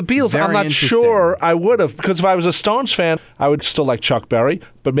wasn't for the Beatles, Very I'm not interesting. sure I would have. Because if I was a Stones fan, I would still like Chuck Berry,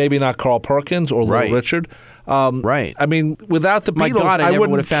 but maybe not Carl Perkins or Right. Little Richard. Right. I mean, without the Beatles, My God, I never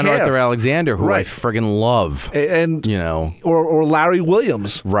wouldn't would have found care. Arthur Alexander, who I Right. friggin' love. And You know. or Larry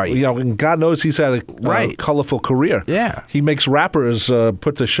Williams, Right. You know, and God knows he's had a Right. colorful career. Yeah. he makes rappers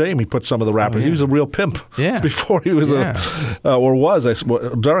put to shame. He put some of the rappers. yeah. He was a real pimp. Yeah. before he was or was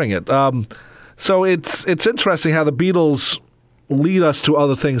during it. So it's interesting how the Beatles lead us to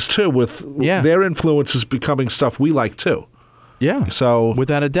other things too, with Yeah. their influences becoming stuff we like too. Yeah. So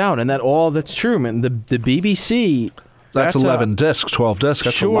Without a doubt. And that's true, man. The BBC, that's 11 discs, 12 discs.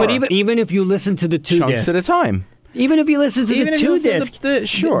 That's Sure. a lot. But even if you listen to the two chunks discs, at a time. even if you listen to Even the if you two listen to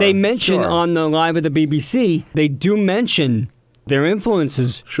disc, sure, they mention sure. on the Live at the BBC, they do mention their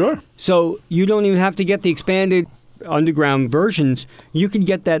influences. Sure. So you don't even have to get the expanded underground versions. You can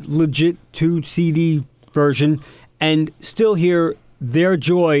get that legit 2 CD version and still hear their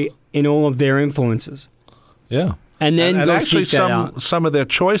joy in all of their influences. Yeah. And then and go actually seek that out. some of their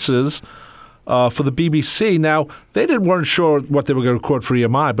choices for the BBC. Now, they weren't sure what they were going to record for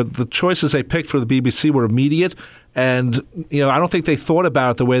EMI, but the choices they picked for the BBC were immediate. And, you know, I don't think they thought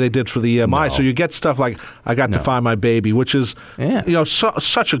about it the way they did for the EMI. No. So you get stuff like I Got to No. Find My Baby, which is, Yeah. you know,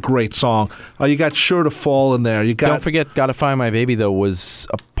 such a great song. You got Sure to Fall in there. You got Don't forget, Gotta Find My Baby, though, was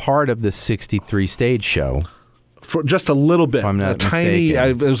a part of the 63 stage show. for just a little bit. If I'm not a tiny,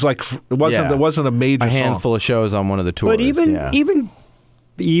 mistaken. it was like, Yeah. it wasn't a major A song. handful of shows on one of the tours. But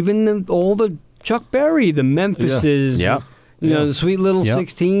even all the Chuck Berry, the Memphises, Yep. you know, the Sweet Little Yep.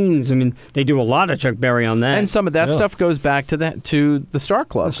 16s. I mean, they do a lot of Chuck Berry on that. And some of that Yeah. stuff goes back to the Star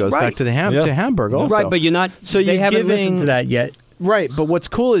Club, goes right. back to Yeah. to Hamburg also. right, but you're not. So they you're haven't listened giving- to that yet. Right, but what's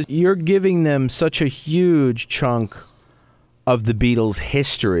cool is you're giving them such a huge chunk of the Beatles'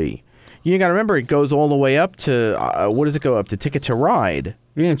 history. You got to remember, it goes all the way up to, what does it go up to? Ticket to Ride.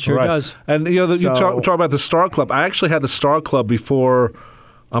 Yeah, it sure Right. does. And you know, you So- talk about the Star Club. I actually had the Star Club before.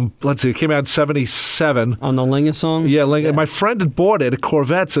 Let's see, it came out in '77. On the Linga song. Yeah, like my friend had bought it at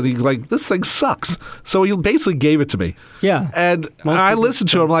Corvettes, and he's like, "This thing sucks." So he basically gave it to me. Yeah. And Most I people listened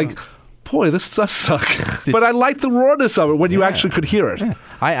to it. I'm like, "Boy, this does suck." But I like the rawness of it when you actually could hear it.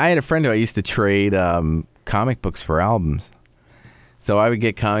 I had a friend who I used to trade comic books for albums. So I would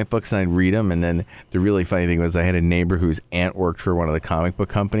get comic books and I'd read them, and then the really funny thing was I had a neighbor whose aunt worked for one of the comic book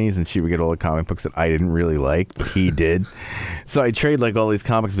companies, and she would get all the comic books that I didn't really like, but he did. So I'd trade like all these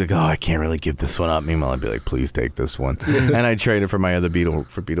comics, and be like, oh, I can't really give this one up. Meanwhile, I'd be like, please take this one, and I'd trade it for my other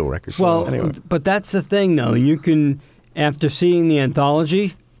Beatle records. Well, So anyway. but that's the thing, though. You can, after seeing the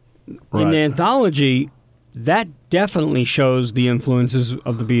anthology, in Right. the anthology, that definitely shows the influences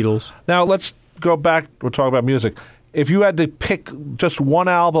of the Beatles. Now let's go back. We're talking about music. If you had to pick just one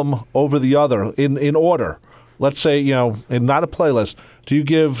album over the other in order, let's say, you know, and not a playlist, do you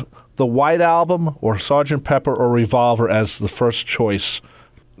give the White Album or Sgt. Pepper or Revolver as the first choice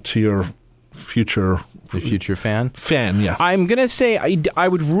to your future The future fan. fan? Yeah. I'm going to say I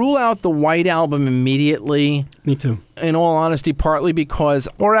would rule out the White Album immediately, Me too. in all honesty, partly because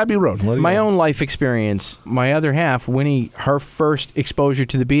Or Abbey Road. What do you my know? own life experience, my other half, Winnie, her first exposure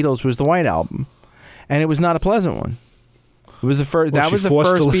to the Beatles was the White Album, and it was not a pleasant one. It was the first. Was That she was the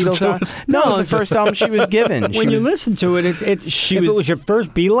forced first to listen Beatles to album. it? No, it was the first album she was given. When you listen to it, if it was your first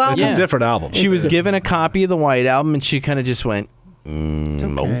Beatle album, It's Yeah. a different album. she was given a copy of the White Album, and she kind of just went,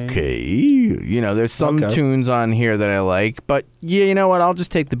 okay. You know, there's some Okay. tunes on here that I like, but yeah, you know what? I'll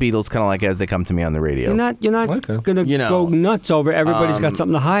just take the Beatles kind of like as they come to me on the radio. you're not Okay. gonna You know, go nuts over everybody's got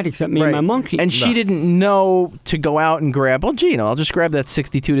something to hide except me and Right. my monkey. And she didn't know to go out and grab, well, gee, you know, I'll just grab that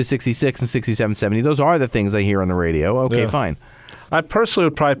 62 to 66 and 67, 70. Those are the things I hear on the radio. Okay, Yeah. fine. I personally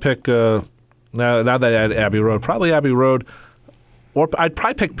would probably pick, now that I had Abbey Road, probably Abbey Road, or I'd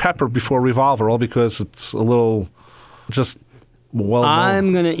probably pick Pepper before Revolver, all because it's a little just well known.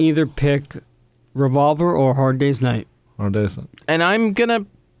 I'm gonna either pick Revolver or Hard Day's Night. And I'm going to,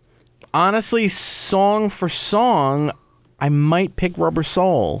 honestly, song for song, I might pick Rubber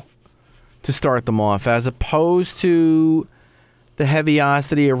Soul to start them off, as opposed to the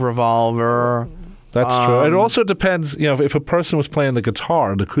heaviosity of Revolver. That's true. It also depends, you know, if a person was playing the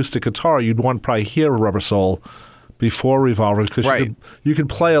guitar, the acoustic guitar, you'd want to probably hear Rubber Soul before Revolver, because Right. you can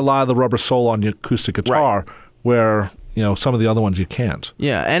play a lot of the Rubber Soul on your acoustic guitar, where, you know, some of the other ones you can't.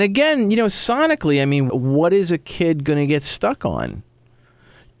 Yeah, and again, you know, sonically, I mean, what is a kid going to get stuck on?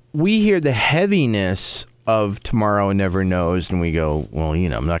 We hear the heaviness of Tomorrow Never Knows, and we go, well,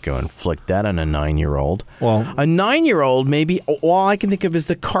 I'm not going to inflict that on a 9-year-old. Well, a 9-year-old, maybe all I can think of is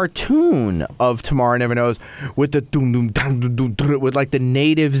the cartoon of Tomorrow Never Knows with the with like the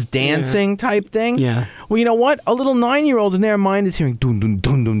natives dancing type thing. Yeah. Well, you know what? A little 9-year-old in their mind is hearing dum dum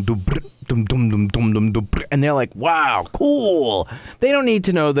dum dum dum dum dum dum dum dum dum, and they're like, wow, cool. They don't need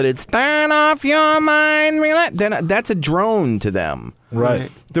to know that it's turn off your mind. That's a drone to them.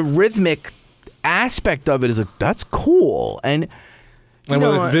 right. The rhythmic aspect of it is like, that's cool. And And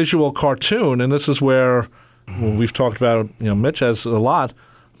with a visual cartoon, and this is where we've talked about, Mitch has a lot,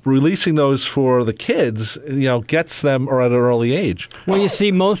 releasing those for the kids, gets them or at an early age. Well, you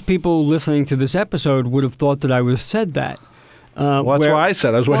see, most people listening to this episode would have thought that I would have said that. Well, that's why I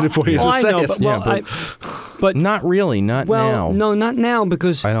said I was waiting for you to say I know, it. but not really, not now. No, not now,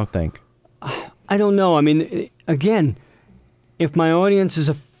 because I don't think. I don't know. I mean, again, if my audience is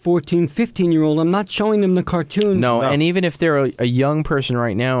a 14, 15-year-old, I'm not showing them the cartoons. No, and even if they're a young person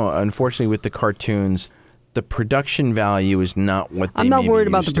right now, unfortunately with the cartoons, the production value is not what they I'm not maybe worried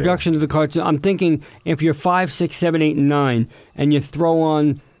about the used to. production of the cartoon. I'm thinking if you're 5, 6, 7, 8, and 9, and you throw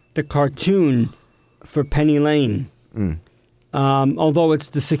on the cartoon for Penny Lane, although it's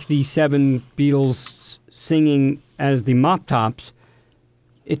the 67 Beatles singing as the Mop Tops,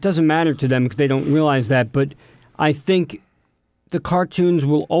 it doesn't matter to them because they don't realize that. But I think the cartoons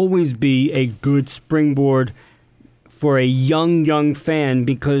will always be a good springboard for a young fan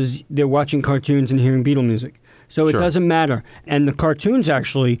because they're watching cartoons and hearing Beatle music. So it Sure. doesn't matter. And the cartoons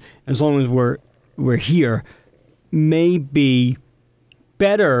actually, as long as we're here, may be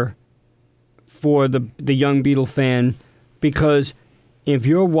better for the young Beatle fan, because if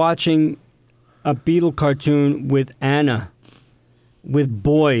you're watching a Beatle cartoon with Anna, with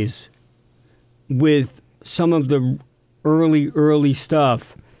boys, with some of the early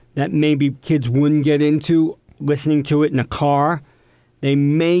stuff that maybe kids wouldn't get into listening to it in a car, they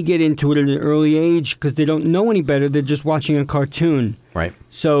may get into it at an early age because they don't know any better. They're just watching a cartoon. Right.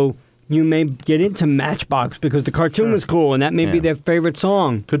 So you may get into Matchbox because the cartoon was cool and that may be Yeah. their favorite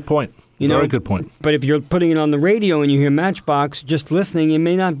song. Good point. You know, Very good point. But if you're putting it on the radio and you hear Matchbox, just listening, it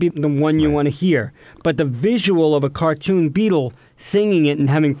may not be the one you want to hear. But the visual of a cartoon Beatle singing it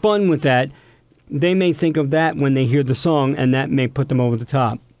and having fun with that, they may think of that when they hear the song, and that may put them over the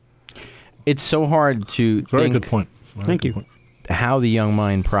top. It's so hard to Very think good point. Very Thank good you. point. how the young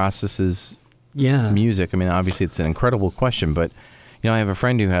mind processes Yeah. music. I mean, obviously it's an incredible question, but I have a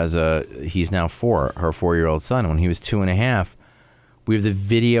friend who has he's now 4, her 4-year-old son. When he was 2.5, we have the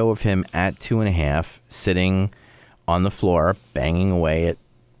video of him at 2.5 sitting on the floor, banging away at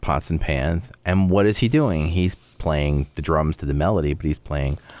pots and pans. And what is he doing? He's playing the drums to the melody, but he's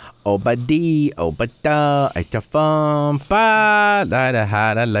playing Obadi, Obada, Itafum, Ba, Da Da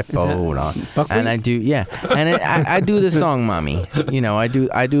Ha Da Lepo. And I do, and I do the song, Mommy. I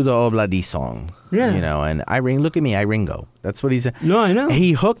do the Obladi song. Yeah. And I ring. Look at me, I Ringo. That's what he said. No, I know.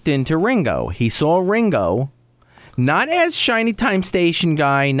 He hooked into Ringo. He saw Ringo, not as Shiny Time Station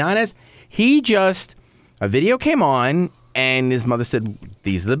guy, not as a video came on, and his mother said,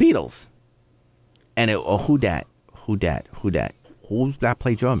 "These are the Beatles." And who dat? Who dat? Who dat? Who's that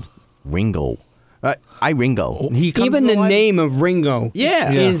play drums? Ringo. I Ringo. He comes Even to the life. name of Ringo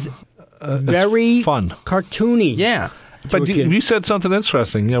is very fun. cartoony. Yeah. But to a kid. you said something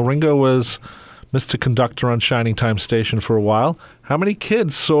interesting. Ringo was Mr. Conductor on Shining Time Station for a while. How many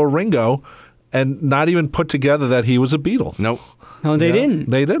kids saw Ringo and not even put together that he was a Beatle? Nope. No, they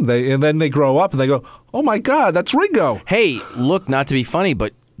didn't. They didn't. And then they grow up and they go, "Oh my God, that's Ringo!" Hey, look, not to be funny,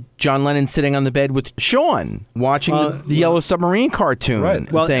 but John Lennon sitting on the bed with Sean watching the Yellow Submarine cartoon, Right.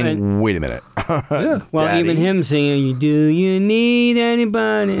 and Well, saying, and- "Wait a minute." Yeah. Well, Daddy. even him singing, "Do you need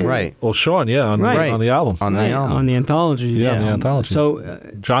anybody?" Right. Well, Sean, on Right. on the album, On the Right, album. on the anthology. Yeah, the anthology. So,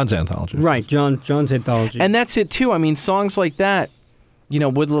 John's anthology. right, John's anthology. And that's it too. I mean, songs like that,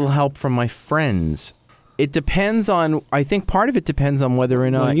 with a little help from my friends. It depends on. I think part of it depends on whether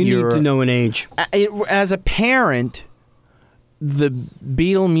or not well, you you're. need to know an age. As a parent, the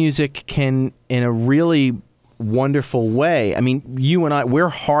Beatle music can, in a really wonderful way. I mean, you and I, we're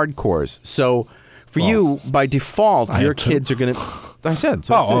hardcores. So for you, by default, I your am too. kids are going to. I said.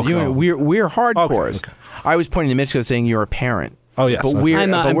 So Oh, I said, okay. we're hardcores. Okay. I was pointing to Mitch saying you're a parent. Oh, yes. But Okay. we're,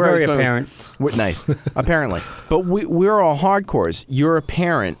 I'm but where I was very going was- apparent. we're, nice, apparently. But we're all hardcores. You're a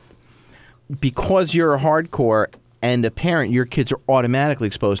parent. Because you're a hardcore and a parent, your kids are automatically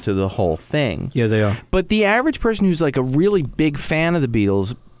exposed to the whole thing. Yeah, they are. But the average person who's like a really big fan of the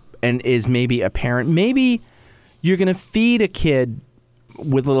Beatles and is maybe a parent, maybe you're going to feed a kid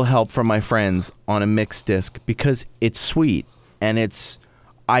with a little help from my friends on a mixed disc because it's sweet and it's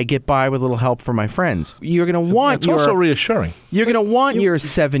I get by with a little help from my friends. You're going to want It's also reassuring. You're going to want your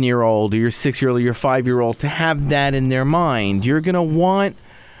 7-year-old or your 6-year-old or your 5-year-old to have that in their mind. You're going to want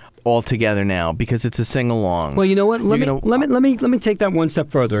all together now because it's a sing-along. Well, you know what? Let me take that one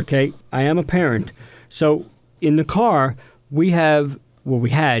step further, okay? I am a parent. So in the car, we had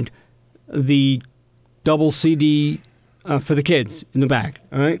the double CD for the kids in the back,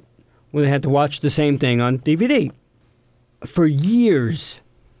 all right? Where they had to watch the same thing on DVD. For years,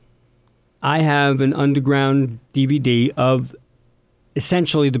 I have an underground DVD of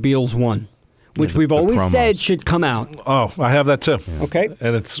essentially the Beatles 1, which we've always said should come out. Oh, I have that too. Yeah. Okay.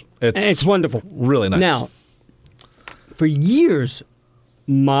 And it's wonderful. Really nice. Now, for years,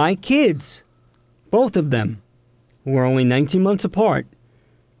 my kids, both of them, who are only 19 months apart,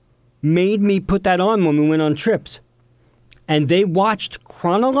 made me put that on when we went on trips. And they watched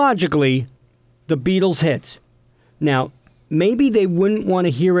chronologically the Beatles hits. Now, maybe they wouldn't want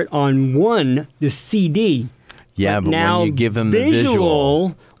to hear it on the CD. Yeah, but now when you give them the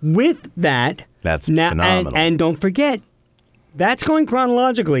visual with that, that's phenomenal. And don't forget, that's going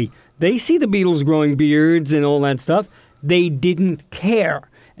chronologically. They see the Beatles growing beards and all that stuff. They didn't care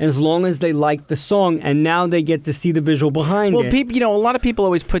as long as they liked the song, and now they get to see the visual behind it. Well, a lot of people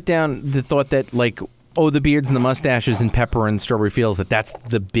always put down the thought that, like, the beards and the mustaches and Pepper and Strawberry Fields, that's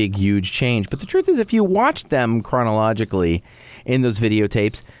the big, huge change. But the truth is, if you watch them chronologically in those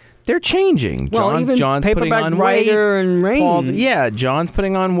videotapes, they're changing. John's putting on weight. And Rain. John's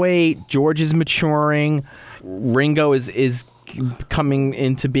putting on weight. George is maturing. Ringo is coming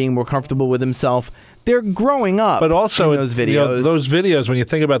into being more comfortable with himself. They're growing up. But also, in those videos. Those videos, when you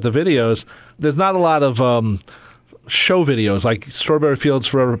think about the videos, there's not a lot of show videos like Strawberry Fields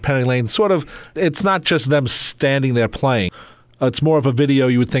Forever, Penny Lane. Sort of, it's not just them standing there playing. It's more of a video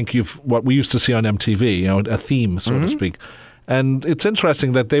you would think what we used to see on MTV, a theme, so to speak. And it's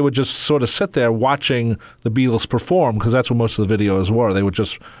interesting that they would just sort of sit there watching the Beatles perform, because that's what most of the videos were. They would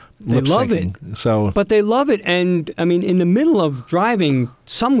just lip syncing. But they love it. And, I mean, in the middle of driving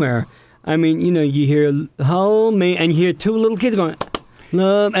somewhere, I mean, you hear, "Hold me," and you hear two little kids going,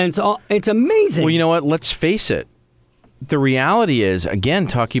 "Love," and it's amazing. Well, you know what? Let's face it. The reality is, again,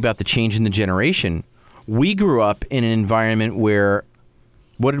 talking about the change in the generation, we grew up in an environment where,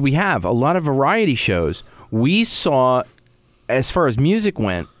 what did we have? A lot of variety shows. We saw, as far as music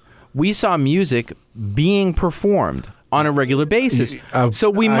went, we saw music being performed on a regular basis. So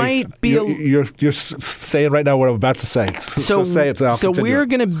we might be... You're saying right now what I'm about to say. So say it. So we're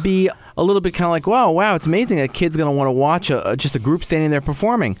going to be a little bit kind of like, wow, it's amazing that a kid's going to want to watch just a group standing there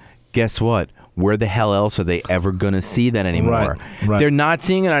performing. Guess what? Where the hell else are they ever going to see that anymore? Right. They're not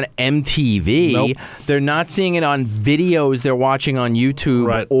seeing it on MTV. Nope. They're not seeing it on videos they're watching on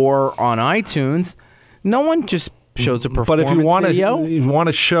YouTube or on iTunes. No one just shows a performance video. But if you want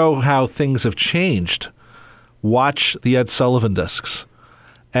to show how things have changed, watch the Ed Sullivan discs.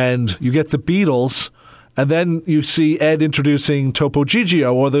 And you get the Beatles, and then you see Ed introducing Topo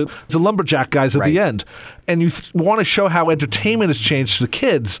Gigio or the lumberjack guys at the end. And you want to show how entertainment has changed to the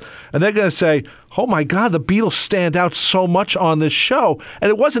kids. And they're going to say, oh my God, the Beatles stand out so much on this show. And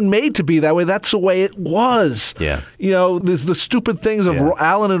it wasn't made to be that way. That's the way it was. Yeah. There's the stupid things of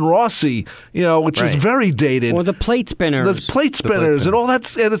Alan and Rossi, which is very dated. Or the plate spinners. The plate spinners and all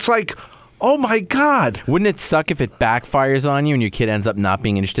that. And it's like... oh, my God. Wouldn't it suck if it backfires on you and your kid ends up not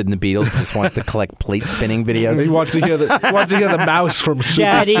being interested in the Beatles, just wants to collect plate spinning videos? He wants to hear the mouse from Super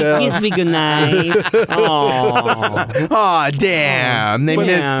Daddy, Sales. kiss me goodnight. Oh, damn. They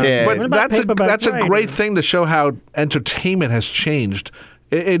missed it. But that's a great thing to show how entertainment has changed.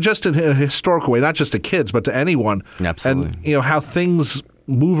 Just in a historical way, not just to kids, but to anyone. Absolutely. And, how things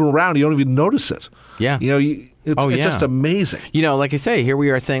move around, you don't even notice it. Yeah. It's just amazing. Like I say, here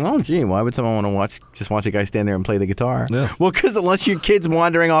we are saying, oh, gee, why would someone want to watch a guy stand there and play the guitar? Yeah. Well, because unless your kid's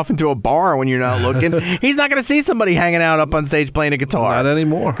wandering off into a bar when you're not looking, he's not going to see somebody hanging out up on stage playing a guitar. Not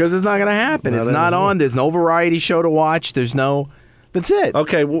anymore. Because it's not going to happen. It's not on. There's no variety show to watch. There's no... That's it.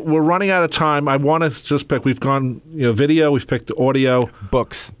 Okay, we're running out of time. I want to just pick. We've gone video. We've picked audio.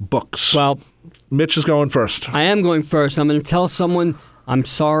 Books. Well, Mitch is going first. I am going first. I'm going to tell someone, I'm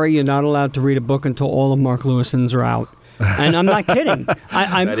sorry, you're not allowed to read a book until all of Mark Lewison's are out. And I'm not kidding.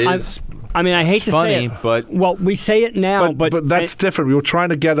 I hate to funny, say it, but we say it now, but that's different. We were trying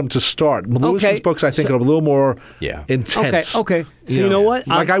to get him to start. Lewison's books, I think, are a little more intense. Okay. So you know what?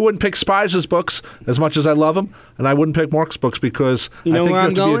 I wouldn't pick Spicer's books as much as I love him, and I wouldn't pick Mark's books because I think you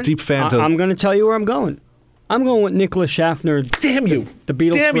have to be a deep fan. I'm going to tell you where I'm going. I'm going with Nicholas Schaffner. Damn you. The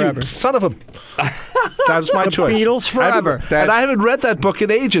Beatles Damn Forever. you, son of a... That's my choice. Beatles Forever. And I haven't read that book in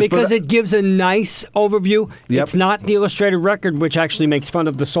ages. Because it gives a nice overview. Yep. It's not the illustrated record, which actually makes fun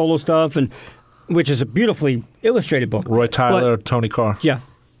of the solo stuff, and which is a beautifully illustrated book. Roy Tyler, Tony Carr. Yeah.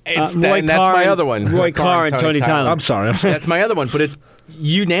 That's my other one. Roy Carr and Tony Tyler. I'm sorry. That's my other one, but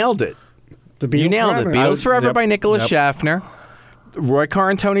you nailed it. The Beatles You nailed Forever. it. Beatles Forever Yep. by Nicholas Yep. Schaffner. Roy Carr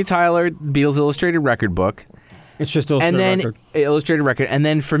and Tony Tyler, Beatles Illustrated Record book. It's just illustrated And then record. Illustrated Record. And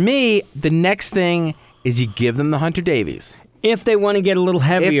then for me, the next thing is you give them the Hunter Davies. If they want to get a little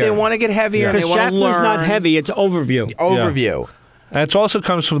heavier. If they want to get heavier and they Because want to Schaffner's learn. not heavy, it's overview. Overview. And it also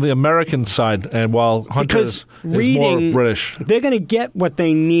comes from the American side, and while Hunter Because is more reading, British. they're going to get what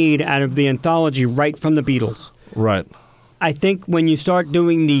they need out of the anthology right from the Beatles. Right. I think when you start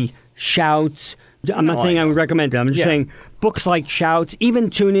doing the shouts, I'm not saying I would recommend it. I'm just saying books like Shouts, even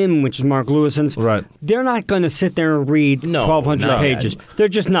Tune In, which is Mark Lewison's, Right. they're not going to sit there and read 1,200 no. pages. They're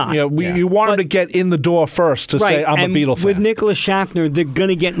just not. Yeah, you want them to get in the door first to say, I'm and a Beatle fan. with Nicholas Schaffner, they're going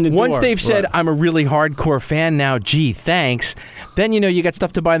to get in the door. Once they've said, I'm a really hardcore fan now, gee, thanks, then you got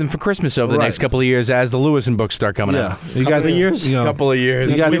stuff to buy them for Christmas over the Right. next couple of years as the Lewison books start coming out. You Couple of years? You know, Couple of years.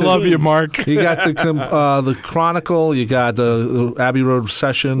 You got We the- love you, Mark. You got the Chronicle, you got the Abbey Road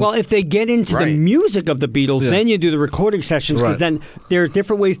Sessions. Well, if they get into the Right. music of the Beatles, Yeah. then you do the recording sessions because Right. then there are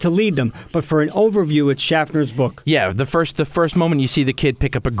different ways to lead them. But for an overview, it's Schaffner's book. Yeah, the first moment you see the kid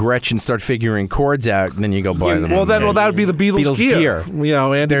pick up a Gretsch and start figuring chords out, and then you go buy them. well, that would be the Beatles, gear. You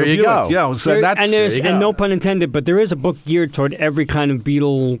know, Andy There you Buick. go. Yeah, so There- that's and you go. no pun intended, but there is a book geared toward every kind of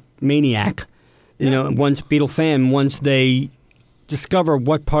Beatle maniac. You know, once Beatle fan, once they discover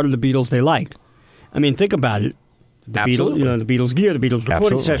what part of the Beatles they like. I mean, think about it. The Beatles, Absolutely. the Beatles gear, the Beatles recording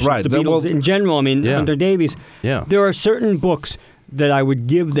Absolutely. sessions, Right. the Well, Beatles in general. I mean, Yeah. Hunter Davies. Yeah. There are certain books that I would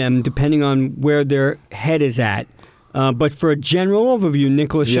give them depending on where their head is at. But for a general overview,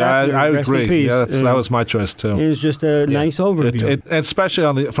 Nicholas Schaffner, I rest agree. in peace, Yeah, that was my choice too. is just a nice overview.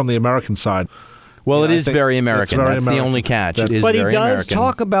 Especially from the American side. Well, Yeah, it I is think very it's American. very That's the American. only catch. It That's- is But he very does American.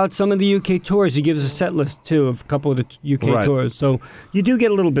 talk about some of the UK tours. He gives a set list, too, of a couple of the UK Right. tours. So you do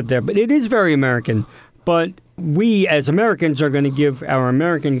get a little bit there. But it is very American. But we, as Americans, are going to give our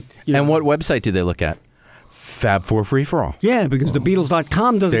American... And what website do they look at? Fab4 Free for All. Yeah, because the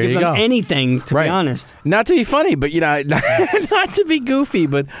Beatles.com doesn't There give you them go. anything, to Right. be honest. Not to be funny, but not to be goofy,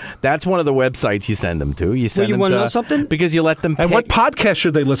 but that's one of the websites you send them to. You send you them wanna to know something? because you let them. And pick. what podcast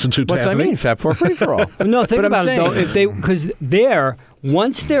should they listen to? What's I Anthony? mean? Fab4 Free for All. No, think But I'm about it, though. saying- Because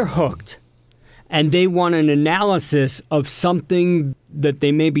once they're hooked and they want an analysis of something that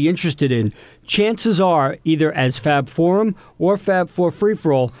they may be interested in, chances are, either as Fab Forum or Fab4 Free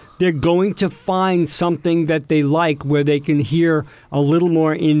For All, they're going to find something that they like where they can hear a little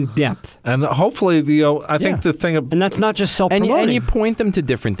more in depth. And hopefully, I think Yeah. the thing. And that's not just And self-promoting. you point them to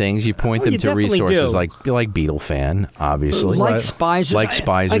different things. You point Oh, them you to definitely resources do. like Beatle Fan, obviously. like Right. Spizers. Like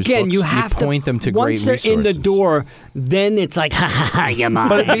Spizers Again, books. you You have point them to once great they're in the resources. door, then it's like, ha ha ha, you mind.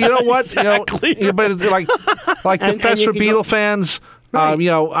 But you know what? Exactly. But like the And Fest you for can Beatle go- fans. Right.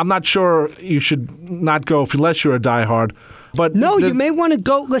 I'm not sure you should not go unless you're a diehard. But No, you may want to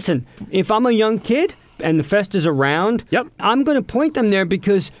go. Listen, if I'm a young kid and the fest is around, Yep. I'm going to point them there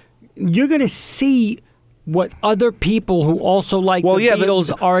because you're going to see what other people who also like the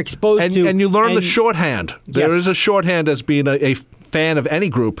Beatles are exposed to. and you learn the shorthand. There Yes. is a shorthand as being a fan of any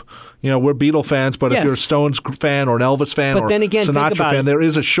group. We're Beatle fans, but Yes. if you're a Stones fan or an Elvis fan But or then again, think Sinatra about fan, it. there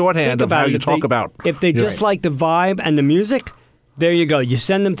is a shorthand Think of how about it. you If talk they- about. If they just like the vibe and the music, there you go. You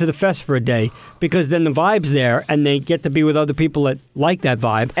send them to the fest for a day because then the vibe's there and they get to be with other people that like that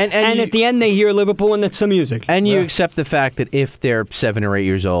vibe. And you- at the end, they hear Liverpool and it's some music. And you accept the fact that if they're 7 or 8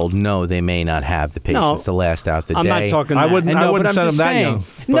 years old, no, they may not have the patience to last out the I'm day. not talking I that. wouldn't. And I no, wouldn't but I'm send them just that saying. young.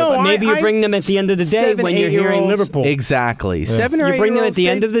 No, But maybe you bring them at the end of the day 7, when you're 8 hearing year-olds- Liverpool. Exactly. 7 or 8 You bring them at year-olds, the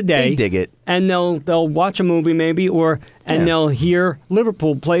end of the day, They dig it. and they'll watch a movie maybe, and they'll hear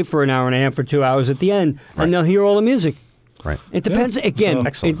Liverpool play for an hour and a half or 2 hours at the end, and they'll hear all the music. Right. It depends. Again,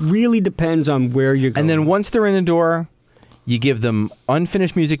 Excellent. it really depends on where you're going. And then once they're in the door, you give them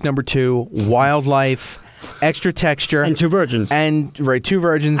Unfinished Music number 2, Wildlife, Extra Texture, and Two Virgins. and 2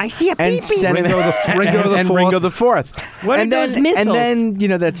 Virgins. I see a and pee-pee. send Ringo the and Fourth. Ringo the Fourth. What and are those then missiles? and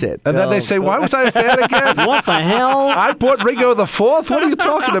then that's it. And then they say, "Why was I a fan again?" What the hell? I bought Ringo the Fourth. What are you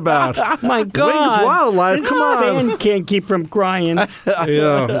talking about? My God! Wings Wildlife. This Come on. fan can't keep from crying.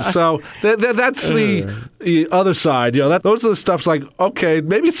 So that's the the other side. Those are the stuff's like, okay,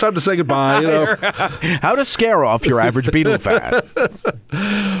 maybe it's time to say goodbye. How to scare off your average Beatle fan.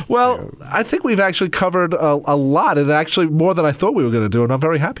 Well, I think we've actually covered a lot, and actually more than I thought we were going to do, and I'm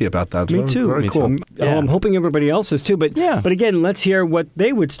very happy about that. Me too. Very cool. I'm hoping everybody else is too. But again, let's hear what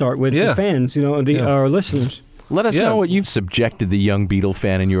they would start with, the fans, our listeners. Let us know what you've subjected the young Beatle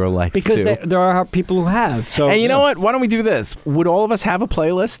fan in your life because to. There are people who have. So, and you know what? Why don't we do this? Would all of us have a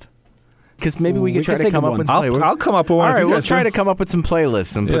playlist? Because maybe we could try to come up with some. I'll come up with one. All right, we'll try to come up with some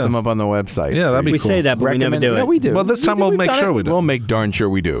playlists and put them up on the website. Yeah, that'd be cool. We say that, but we never do it. Yeah, we do. Well, this time we'll make sure we do. We'll make darn sure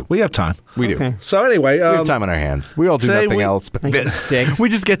we do. We have time. We do. Okay. So anyway, we have time on our hands. We all do nothing else but this. We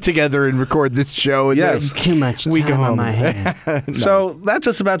just get together and record this show. And yes. Too much time go on my hands. Nice. So that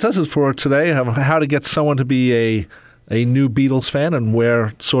just about does it for today. How to get someone to be a new Beatles fan and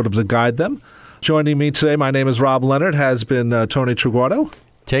where sort of to guide them. Joining me today, my name is Rob Leonard, has been Tony Triguardo.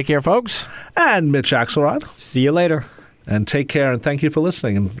 Take care, folks. And Mitch Axelrod. See you later. And take care, and thank you for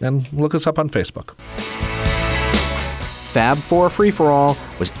listening. And look us up on Facebook. Fab 4 Free For All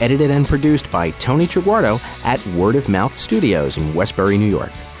was edited and produced by Tony Triguardo at Word of Mouth Studios in Westbury, New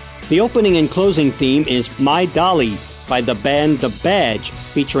York. The opening and closing theme is My Dolly by the band The Badge,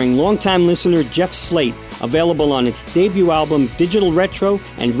 featuring longtime listener Jeff Slate, available on its debut album Digital Retro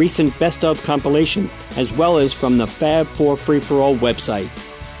and recent Best Of compilation, as well as from the Fab 4 Free For All website.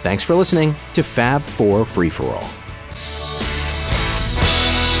 Thanks for listening to Fab 4 Free For All.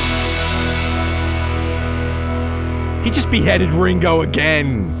 He just beheaded Ringo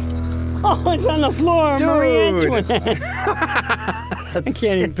again. Oh, it's on the floor, Dude. Marie Antoinette. I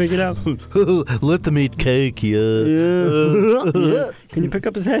can't even pick it up. Let them eat cake, yeah. Can you pick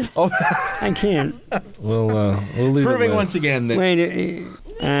up his head? Oh, I can't. We'll leave Proving it once again that... Wait,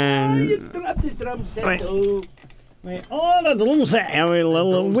 wait. Oh, the drum set. A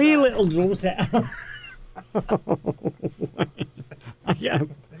wee little drum set.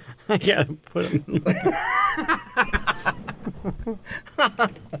 I gotta put him.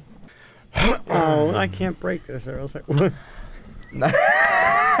 Oh, I can't break this, or else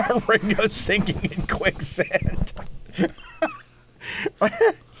Ringo's sinking in quicksand.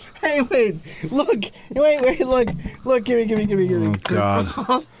 Hey, wait, look, look, give me. Oh,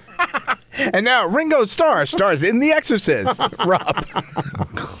 God. And now Ringo Starr stars in The Exorcist. Rob.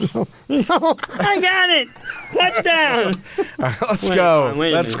 I got it! Touchdown! All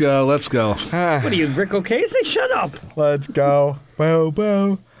right, let's go. Let's go. What are you, Rick O'Casey? Shut up. Let's go. Bow,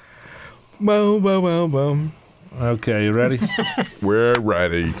 bow. Bow, bow, bow, bow. Okay, you ready? We're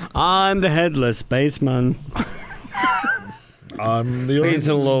ready. I'm the headless spaceman. I'm the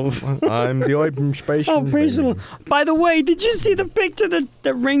Basilov. I'm the open space. Oh, Basilov. By the way, did you see the picture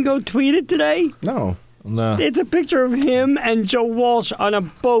that Ringo tweeted today? No. No. It's a picture of him and Joe Walsh on a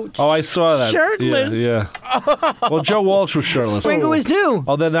boat. Oh, I saw that. Shirtless. Yeah. Well, Joe Walsh was shirtless. Ringo is too.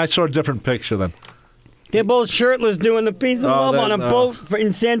 Oh, then I saw a different picture then. They're both shirtless doing the piece of love on a boat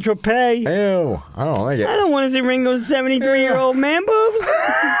in Saint Tropez. Ew. I don't like it. I don't want to see Ringo's 73-year-old man boobs.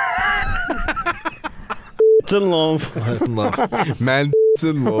 It's in love. Man,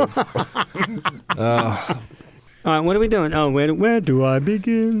 in love. All right, what are we doing? Oh, where do I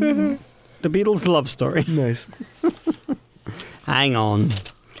begin? The Beatles' love story. Nice. Hang on.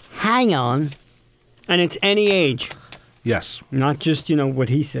 And it's any age, Yes. not just, what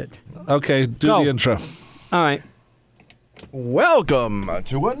he said. Okay, do Go. the intro. All right. Welcome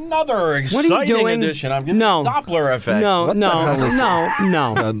to another exciting doing? edition. I'm getting No. the Doppler effect. No.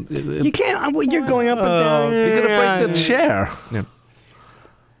 Uh, You can't. You're going up and down. You're going to break the chair.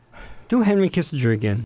 Do Henry Kissinger again.